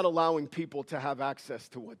and not allowing people to have access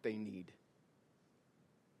to what they need.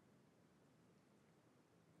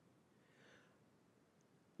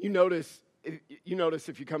 You notice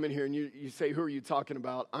if you come in here and you say, who are you talking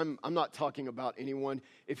about? I'm not talking about anyone.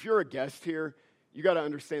 If you're a guest here, you got to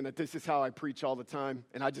understand that this is how I preach all the time,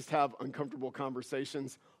 and I just have uncomfortable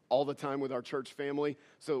conversations all the time with our church family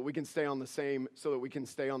so that we can stay on the same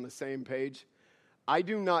page. I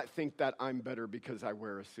do not think that I'm better because I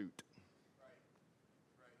wear a suit.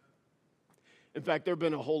 In fact, there have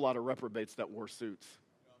been a whole lot of reprobates that wore suits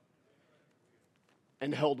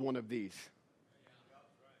and held one of these.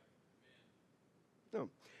 No.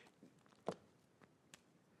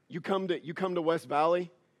 You come to West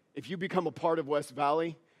Valley. If you become a part of West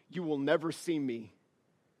Valley, you will never see me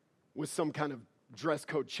with some kind of dress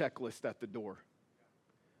code checklist at the door.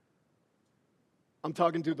 I'm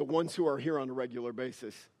talking to the ones who are here on a regular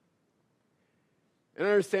basis. And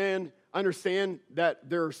I understand that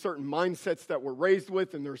there are certain mindsets that we're raised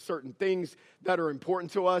with, and there are certain things that are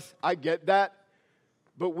important to us. I get that.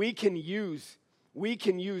 But we can use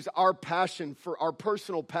our passion for our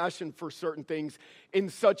personal passion for certain things in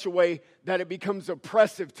such a way that it becomes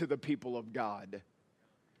oppressive to the people of God.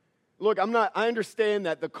 Look, I understand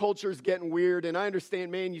that the culture's getting weird, and I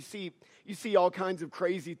understand, man, you see all kinds of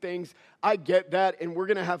crazy things. I get that, and we're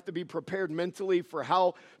going to have to be prepared mentally for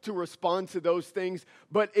how to respond to those things.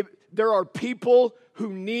 But there are people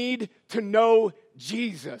who need to know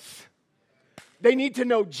Jesus. They need to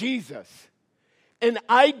know Jesus. And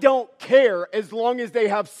I don't care as long as they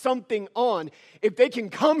have something on. If they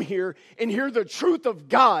can come here and hear the truth of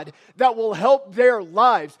God that will help their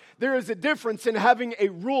lives. There is a difference in having a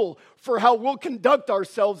rule for how we'll conduct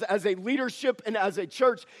ourselves as a leadership and as a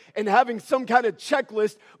church and having some kind of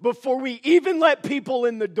checklist before we even let people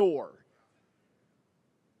in the door.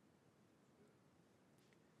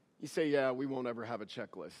 You say, yeah, we won't ever have a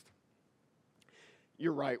checklist.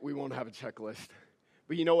 You're right, we won't have a checklist.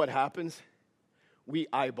 But you know what happens? We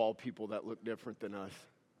eyeball people that look different than us.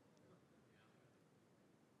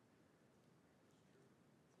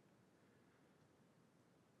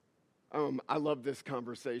 I love this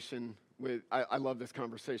conversation with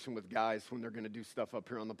guys when they're going to do stuff up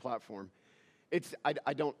here on the platform.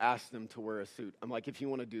 I don't ask them to wear a suit. I'm like, if you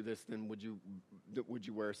want to do this, then would you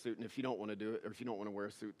wear a suit? And if you don't want to do it, or if you don't want to wear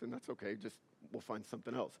a suit, then that's okay. We'll find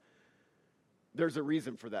something else. There's a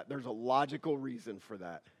reason for that. There's a logical reason for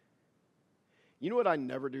that. You know what I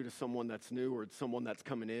never do to someone that's new or someone that's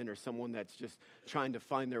coming in or someone that's just trying to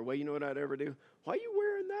find their way? You know what I'd ever do? Why are you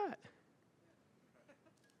wearing that?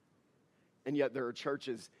 And yet there are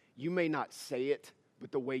churches, you may not say it,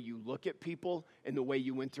 but the way you look at people and the way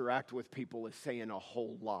you interact with people is saying a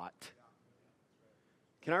whole lot.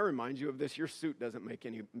 Can I remind you of this? Your suit doesn't make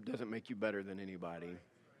you better than anybody.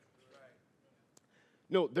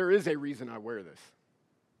 No, there is a reason I wear this.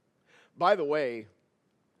 By the way,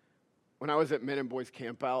 when I was at Men and Boys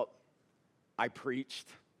Camp Out, I preached.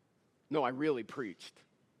 No, I really preached.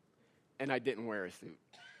 And I didn't wear a suit.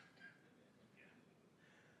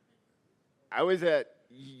 I was at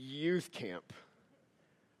youth camp.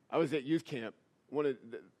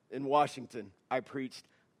 In Washington. I preached.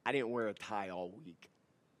 I didn't wear a tie all week.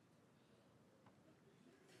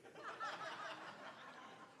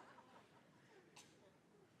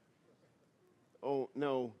 Oh,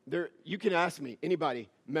 No. You can ask me, anybody,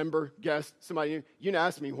 member, guest, somebody, you can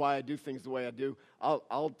ask me why I do things the way I do.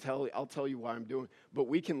 I'll tell you why I'm doing. But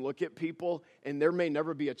we can look at people, and there may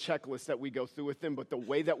never be a checklist that we go through with them, but the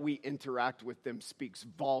way that we interact with them speaks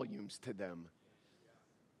volumes to them.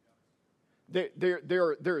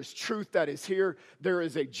 There is truth that is here. There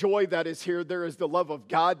is a joy that is here. There is the love of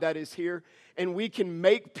God that is here. And we can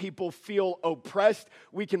make people feel oppressed.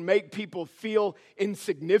 We can make people feel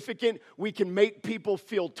insignificant. We can make people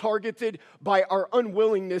feel targeted by our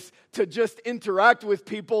unwillingness to just interact with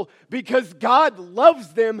people because God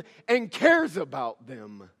loves them and cares about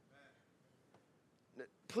them.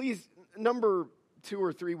 Please, number 2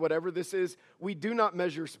 or 3, whatever this is, we do not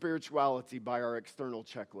measure spirituality by our external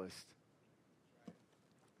checklist.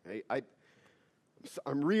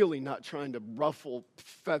 I'm really not trying to ruffle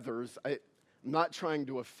feathers. I'm not trying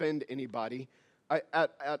to offend anybody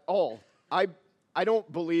at all. I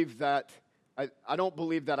don't believe that. I don't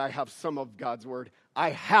believe that I have some of God's word. I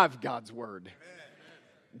have God's word.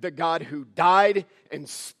 Amen. The God who died and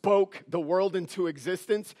spoke the world into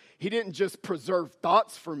existence. He didn't just preserve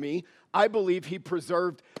thoughts for me. I believe he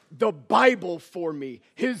preserved the Bible for me,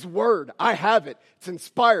 his word. I have it. It's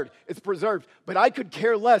inspired. It's preserved. But I could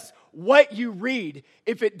care less what you read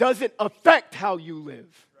if it doesn't affect how you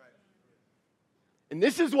live. And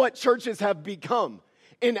this is what churches have become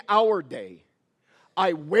in our day.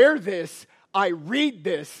 I wear this. I read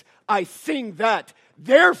this. I sing that.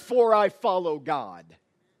 Therefore, I follow God.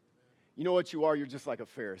 You know what you are? You're just like a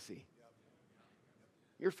Pharisee.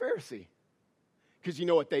 You're a Pharisee. Because you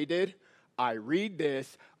know what they did? I read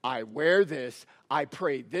this, I wear this, I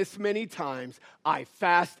pray this many times, I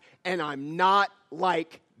fast, and I'm not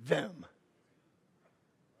like them.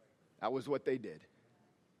 That was what they did.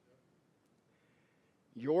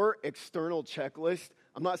 Your external checklist,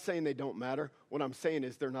 I'm not saying they don't matter. What I'm saying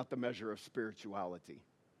is they're not the measure of spirituality.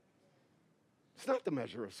 It's not the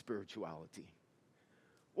measure of spirituality.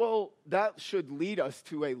 Well, that should lead us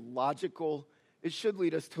to a logical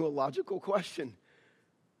question.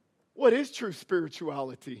 What is true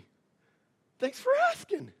spirituality? Thanks for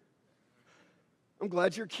asking. I'm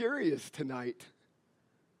glad you're curious tonight.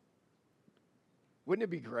 Wouldn't it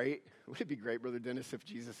be great? Would it be great, Brother Dennis, if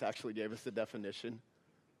Jesus actually gave us the definition?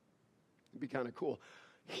 It'd be kind of cool.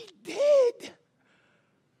 He did.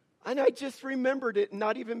 And I just remembered it,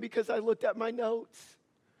 not even because I looked at my notes.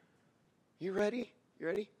 You ready? You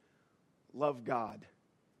ready? Love God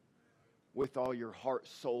with all your heart,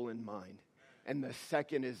 soul, and mind. And the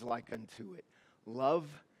second is like unto it. Love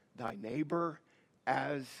thy neighbor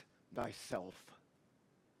as thyself.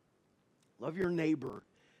 Love your neighbor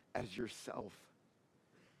as yourself.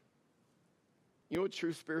 You know what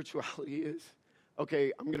true spirituality is?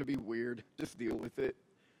 Okay, I'm going to be weird. Just deal with it.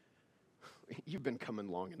 You've been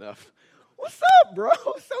coming long enough. What's up, bro?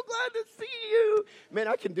 So glad to see you. Man,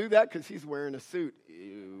 I can do that because he's wearing a suit.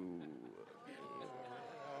 Ew.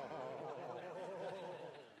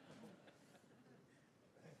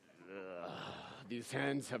 These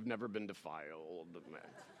hands have never been defiled.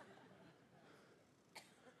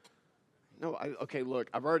 No, okay, look,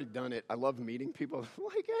 I've already done it. I love meeting people.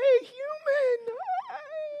 Like, hey, human.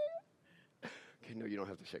 Hi. Okay, no, you don't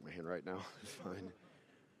have to shake my hand right now. It's fine.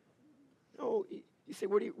 No, you say,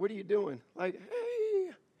 what are you doing? Like,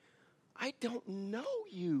 hey, I don't know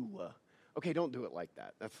you. Okay, don't do it like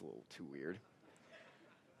that. That's a little too weird.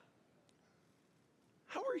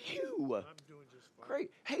 How are you? I'm doing just fine.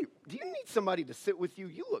 Great. Hey, do you need somebody to sit with you?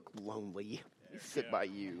 You look lonely. You sit by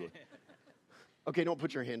you. Okay, don't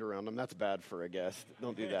put your hand around them. That's bad for a guest.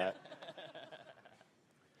 Don't do that.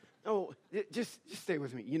 No, just stay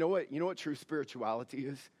with me. You know what? You know what true spirituality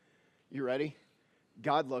is? You ready?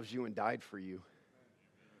 God loves you and died for you.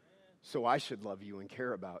 So I should love you and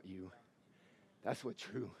care about you. That's what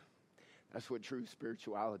true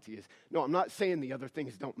spirituality is. No, I'm not saying the other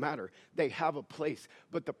things don't matter. They have a place,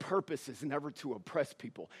 but the purpose is never to oppress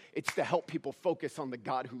people. It's to help people focus on the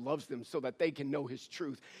God who loves them so that they can know his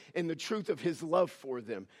truth and the truth of his love for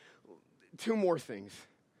them. 2 more things.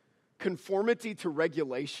 Conformity to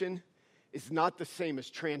regulation is not the same as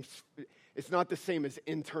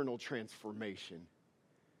internal transformation.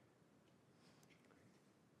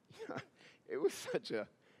 It was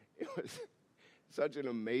such an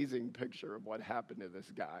amazing picture of what happened to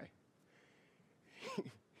this guy.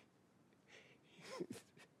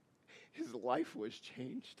 His life was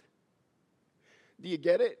changed. Do you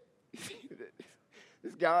get it?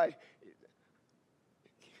 This guy,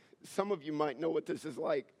 some of you might know what this is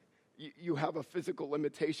like. You have a physical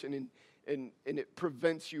limitation and it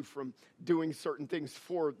prevents you from doing certain things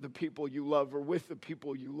for the people you love or with the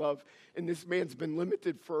people you love. And this man's been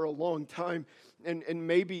limited for a long time and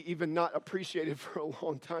maybe even not appreciated for a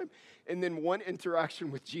long time. And then one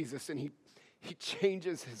interaction with Jesus and he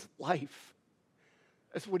changes his life.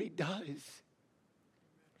 That's what he does.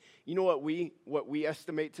 You know what we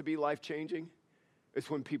estimate to be life-changing? It's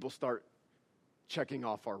when people start checking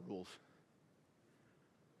off our rules.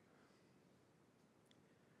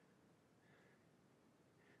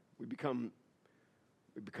 We become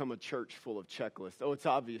a church full of checklists. Oh, it's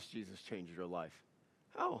obvious Jesus changed your life.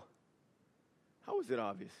 How? How is it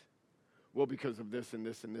obvious? Well, because of this and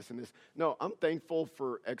this and this and this. No, I'm thankful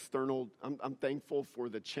for I'm thankful for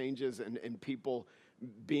the changes and people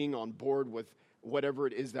being on board with whatever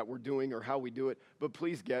it is that we're doing or how we do it. But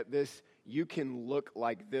please get this. You can look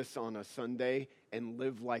like this on a Sunday and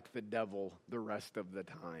live like the devil the rest of the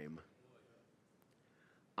time.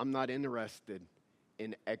 I'm not interested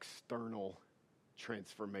in external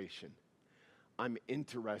transformation. I'm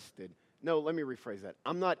interested. No, let me rephrase that.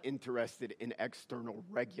 I'm not interested in external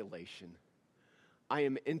regulation. I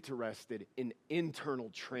am interested in internal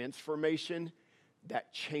transformation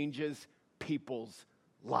that changes people's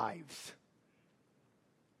lives.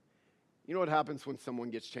 You know what happens when someone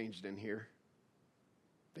gets changed in here?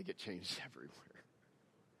 They get changed everywhere.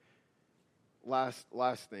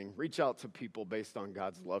 Last thing, reach out to people based on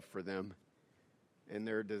God's love for them and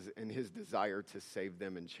his desire to save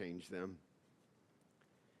them and change them.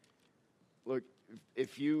 Look,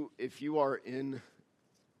 if you are in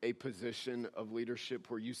a position of leadership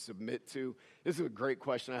where you submit to, this is a great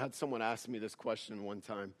question. I had someone ask me this question one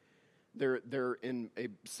time. They're in a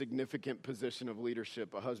significant position of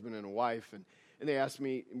leadership, a husband and a wife, and they asked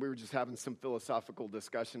me, we were just having some philosophical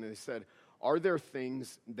discussion, and they said, are there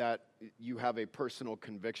things that you have a personal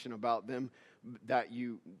conviction about them that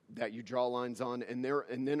you draw lines on, and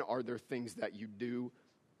then are there things that you do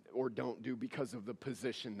or don't do because of the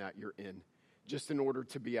position that you're in, just in order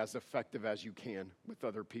to be as effective as you can with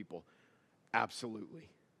other people? Absolutely.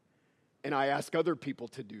 And I ask other people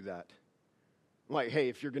to do that. Like, hey,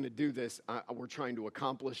 if you're going to do this, we're trying to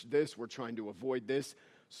accomplish this, we're trying to avoid this,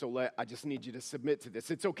 so I just need you to submit to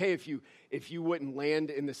this. It's okay if you wouldn't land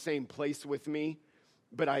in the same place with me,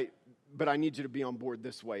 but I need you to be on board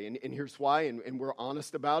this way. And here's why, and we're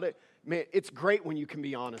honest about it. Man, it's great when you can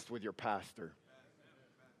be honest with your pastor.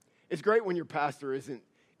 It's great when your pastor isn't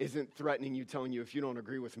threatening you, telling you if you don't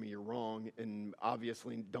agree with me, you're wrong, and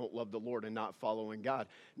obviously don't love the Lord and not following God.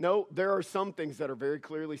 No, there are some things that are very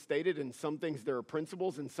clearly stated, and some things there are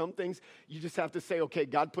principles, and some things you just have to say, okay,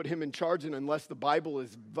 God put him in charge, and unless the Bible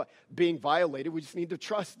is being violated, we just need to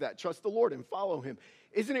trust the Lord and follow him.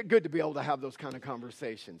 Isn't it good to be able to have those kind of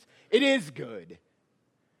conversations? It is good.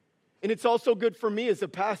 And it's also good for me as a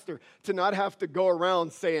pastor to not have to go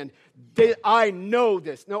around saying, I know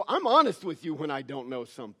this. No, I'm honest with you when I don't know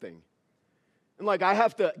something. And I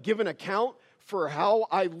have to give an account for how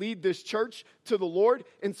I lead this church to the Lord.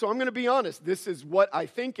 And so I'm going to be honest. This is what I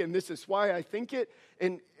think, and this is why I think it.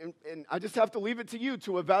 And I just have to leave it to you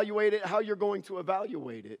to evaluate it, how you're going to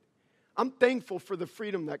evaluate it. I'm thankful for the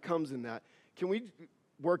freedom that comes in that. Can we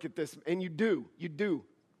work at this? And you do.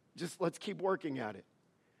 Just let's keep working at it.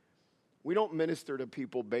 We don't minister to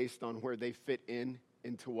people based on where they fit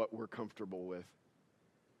into what we're comfortable with.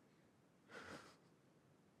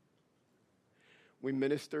 We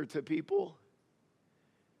minister to people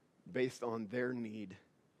based on their need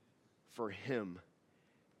for him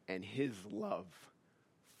and his love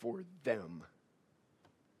for them.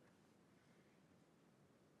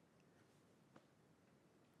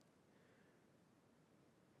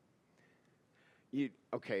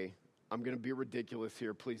 Okay. I'm going to be ridiculous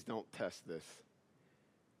here. Please don't test this.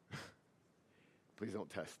 Please don't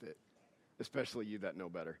test it, especially you that know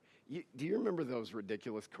better. Do you remember those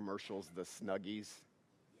ridiculous commercials, the Snuggies? Yes.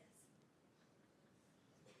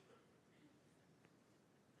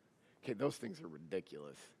 Okay, those things are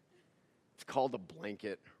ridiculous. It's called a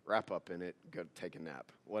blanket, wrap up in it, go take a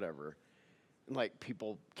nap, whatever. And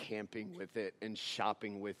people camping with it and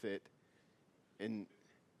shopping with it. And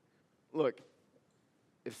look,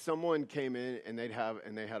 if someone came in and they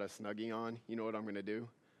had a Snuggie on, you know what I'm going to do?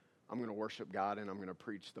 I'm going to worship God and I'm going to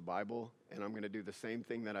preach the Bible, and I'm going to do the same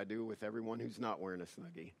thing that I do with everyone who's not wearing a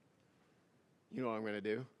Snuggie. You know what I'm going to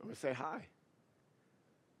do? I'm going to say, hi.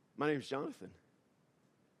 My name's Jonathan.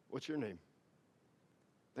 What's your name?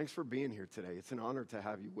 Thanks for being here today. It's an honor to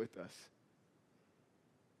have you with us.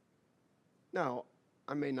 Now,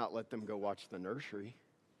 I may not let them go watch the nursery.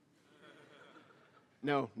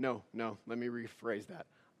 No. Let me rephrase that.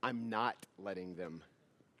 I'm not letting them.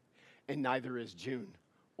 And neither is June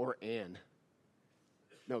or Ann.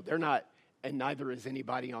 No, they're not, and neither is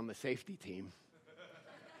anybody on the safety team.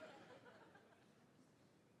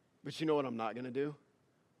 But you know what I'm not going to do?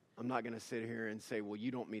 I'm not going to sit here and say, well, you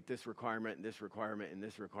don't meet this requirement and this requirement and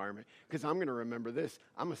this requirement, because I'm going to remember this.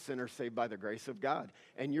 I'm a sinner saved by the grace of God,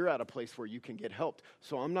 and you're at a place where you can get helped.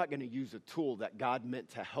 So I'm not going to use a tool that God meant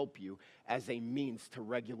to help you as a means to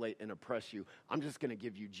regulate and oppress you. I'm just going to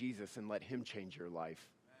give you Jesus and let him change your life.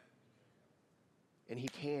 And he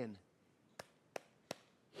can.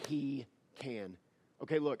 He can.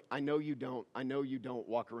 Okay, look, I know you don't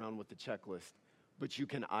walk around with the checklist, but you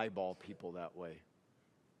can eyeball people that way.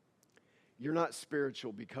 You're not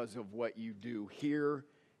spiritual because of what you do here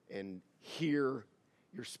and here.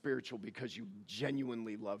 You're spiritual because you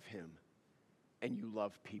genuinely love him and you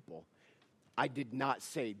love people. I did not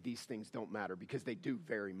say these things don't matter, because they do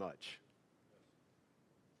very much.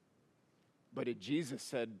 But Jesus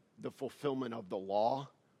said the fulfillment of the law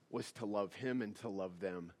was to love him and to love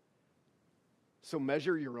them. So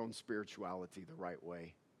measure your own spirituality the right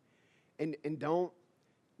way. And don't,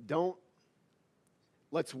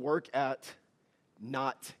 let's work at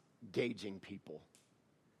not gauging people.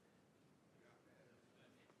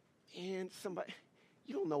 And somebody,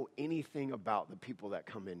 you don't know anything about the people that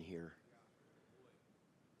come in here.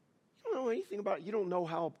 You don't know anything about it. You don't know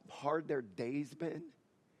how hard their day's been.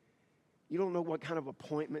 You don't know what kind of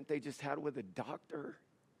appointment they just had with a doctor.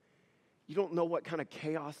 You don't know what kind of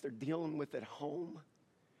chaos they're dealing with at home.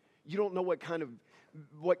 You don't know what kind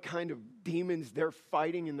of demons they're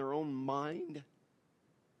fighting in their own mind.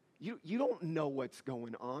 You don't know what's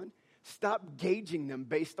going on. Stop gauging them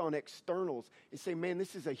based on externals and say, man,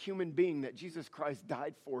 this is a human being that Jesus Christ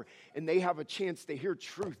died for, and they have a chance to hear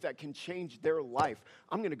truth that can change their life.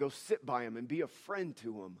 I'm going to go sit by them and be a friend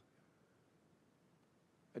to them.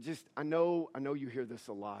 I know you hear this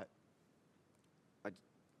a lot.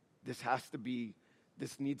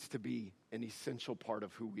 This needs to be an essential part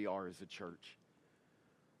of who we are as a church.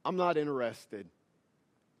 I'm not interested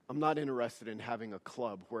in having a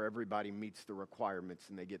club where everybody meets the requirements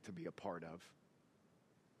and they get to be a part of.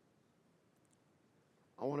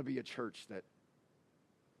 I want to be a church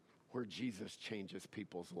where Jesus changes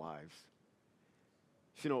people's lives.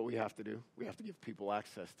 So you know what we have to do? We have to give people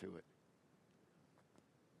access to it.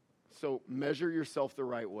 So measure yourself the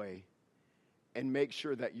right way and make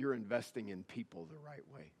sure that you're investing in people the right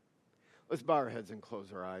way. Let's bow our heads and close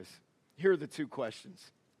our eyes. Here are the two questions.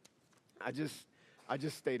 I just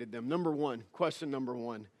stated them. Question number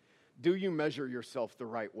one, do you measure yourself the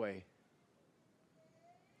right way?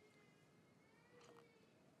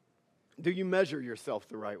 Do you measure yourself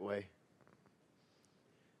the right way?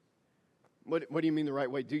 What do you mean the right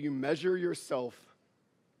way? Do you measure yourself?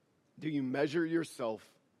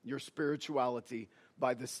 Your spirituality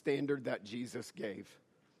by the standard that Jesus gave?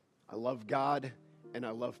 I love God and I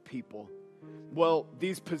love people. Well,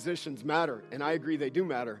 these positions matter, and I agree they do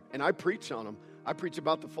matter, and I preach on them. I preach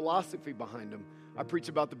about the philosophy behind them. I preach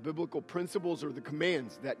about the biblical principles or the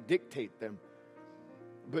commands that dictate them.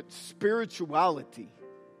 But spirituality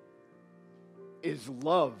is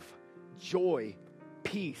love, joy,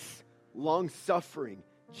 peace, long-suffering,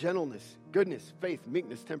 gentleness, goodness, faith,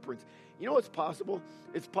 meekness, temperance. You know what's possible?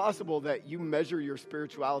 It's possible that you measure your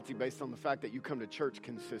spirituality based on the fact that you come to church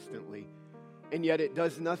consistently, and yet it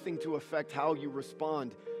does nothing to affect how you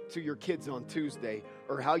respond to your kids on Tuesday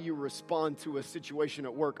or how you respond to a situation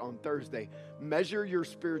at work on Thursday. Measure your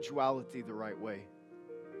spirituality the right way.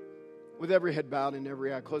 With every head bowed and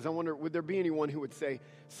every eye closed, I wonder, would there be anyone who would say,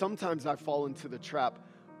 sometimes I fall into the trap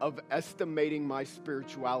of estimating my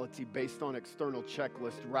spirituality based on external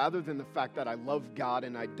checklists rather than the fact that I love God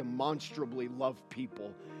and I demonstrably love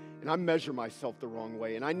people, and I measure myself the wrong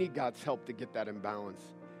way, and I need God's help to get that in balance.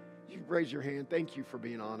 You raise your hand. Thank you for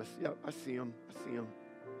being honest. Yep, I see them.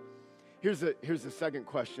 Here's the second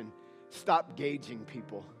question. Stop gauging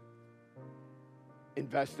people.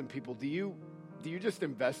 Invest in people. Do you just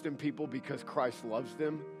invest in people because Christ loves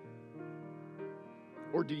them?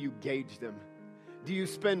 Or do you gauge them? Do you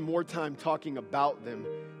spend more time talking about them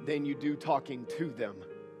than you do talking to them?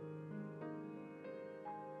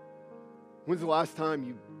 When's the last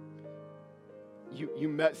time you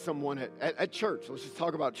met someone at church? Let's just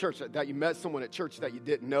talk about church. That you met someone at church that you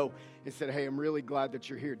didn't know and said, hey, I'm really glad that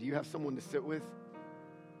you're here. Do you have someone to sit with?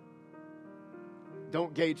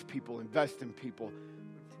 Don't gauge people. Invest in people.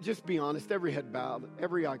 Just be honest. Every head bowed,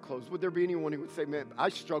 every eye closed. Would there be anyone who would say, man, I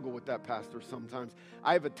struggle with that, Pastor, sometimes.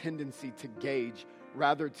 I have a tendency to gauge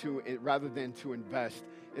rather than to invest,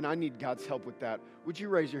 and I need God's help with that. Would you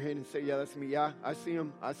raise your hand and say, yeah, that's me. Yeah, I see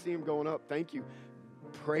him. I see him going up. Thank you.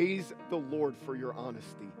 Praise the Lord for your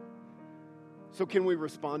honesty. So can we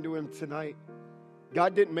respond to him tonight?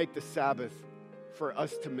 God didn't make the Sabbath for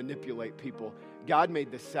us to manipulate people. God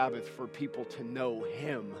made the Sabbath for people to know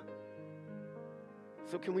him.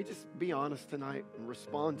 So can we just be honest tonight and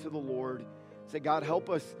respond to the Lord? Say, God, help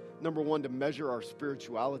us, number one, to measure our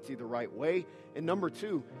spirituality the right way. And number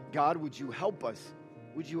two, God, would you help us?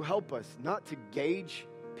 Would you help us not to gauge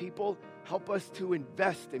people? Help us to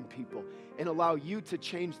invest in people and allow you to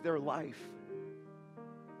change their life.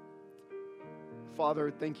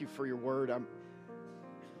 Father, thank you for your word.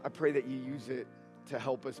 I pray that you use it to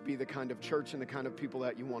help us be the kind of church and the kind of people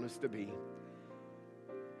that you want us to be.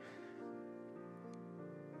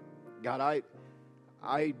 God,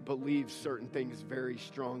 I believe certain things very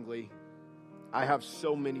strongly. I have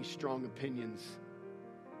so many strong opinions.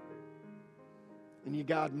 And you,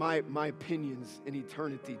 God, my opinions in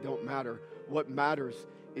eternity don't matter. What matters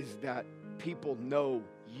is that people know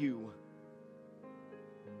you.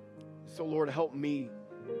 So, Lord, help me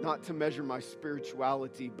not to measure my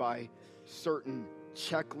spirituality by certain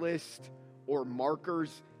checklists or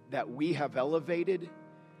markers that we have elevated.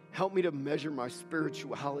 Help me to measure my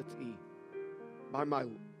spirituality by my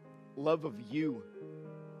love of you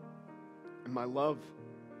and my love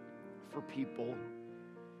for people.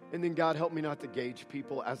 And then, God, help me not to gauge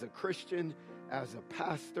people as a Christian, as a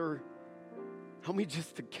pastor. Help me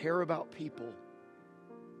just to care about people.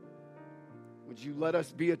 Would you let us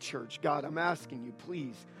be a church? God, I'm asking you,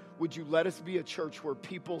 please, would you let us be a church where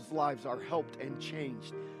people's lives are helped and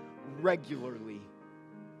changed regularly?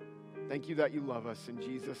 Thank you that you love us. In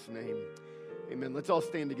Jesus' name, amen. Let's all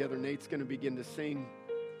stand together. Nate's going to begin to sing.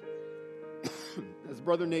 As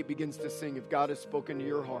Brother Nate begins to sing, if God has spoken to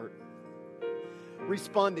your heart,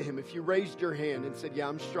 respond to him. If you raised your hand and said, yeah,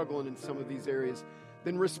 I'm struggling in some of these areas,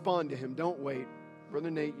 then respond to him. Don't wait. Brother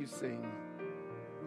Nate, you sing.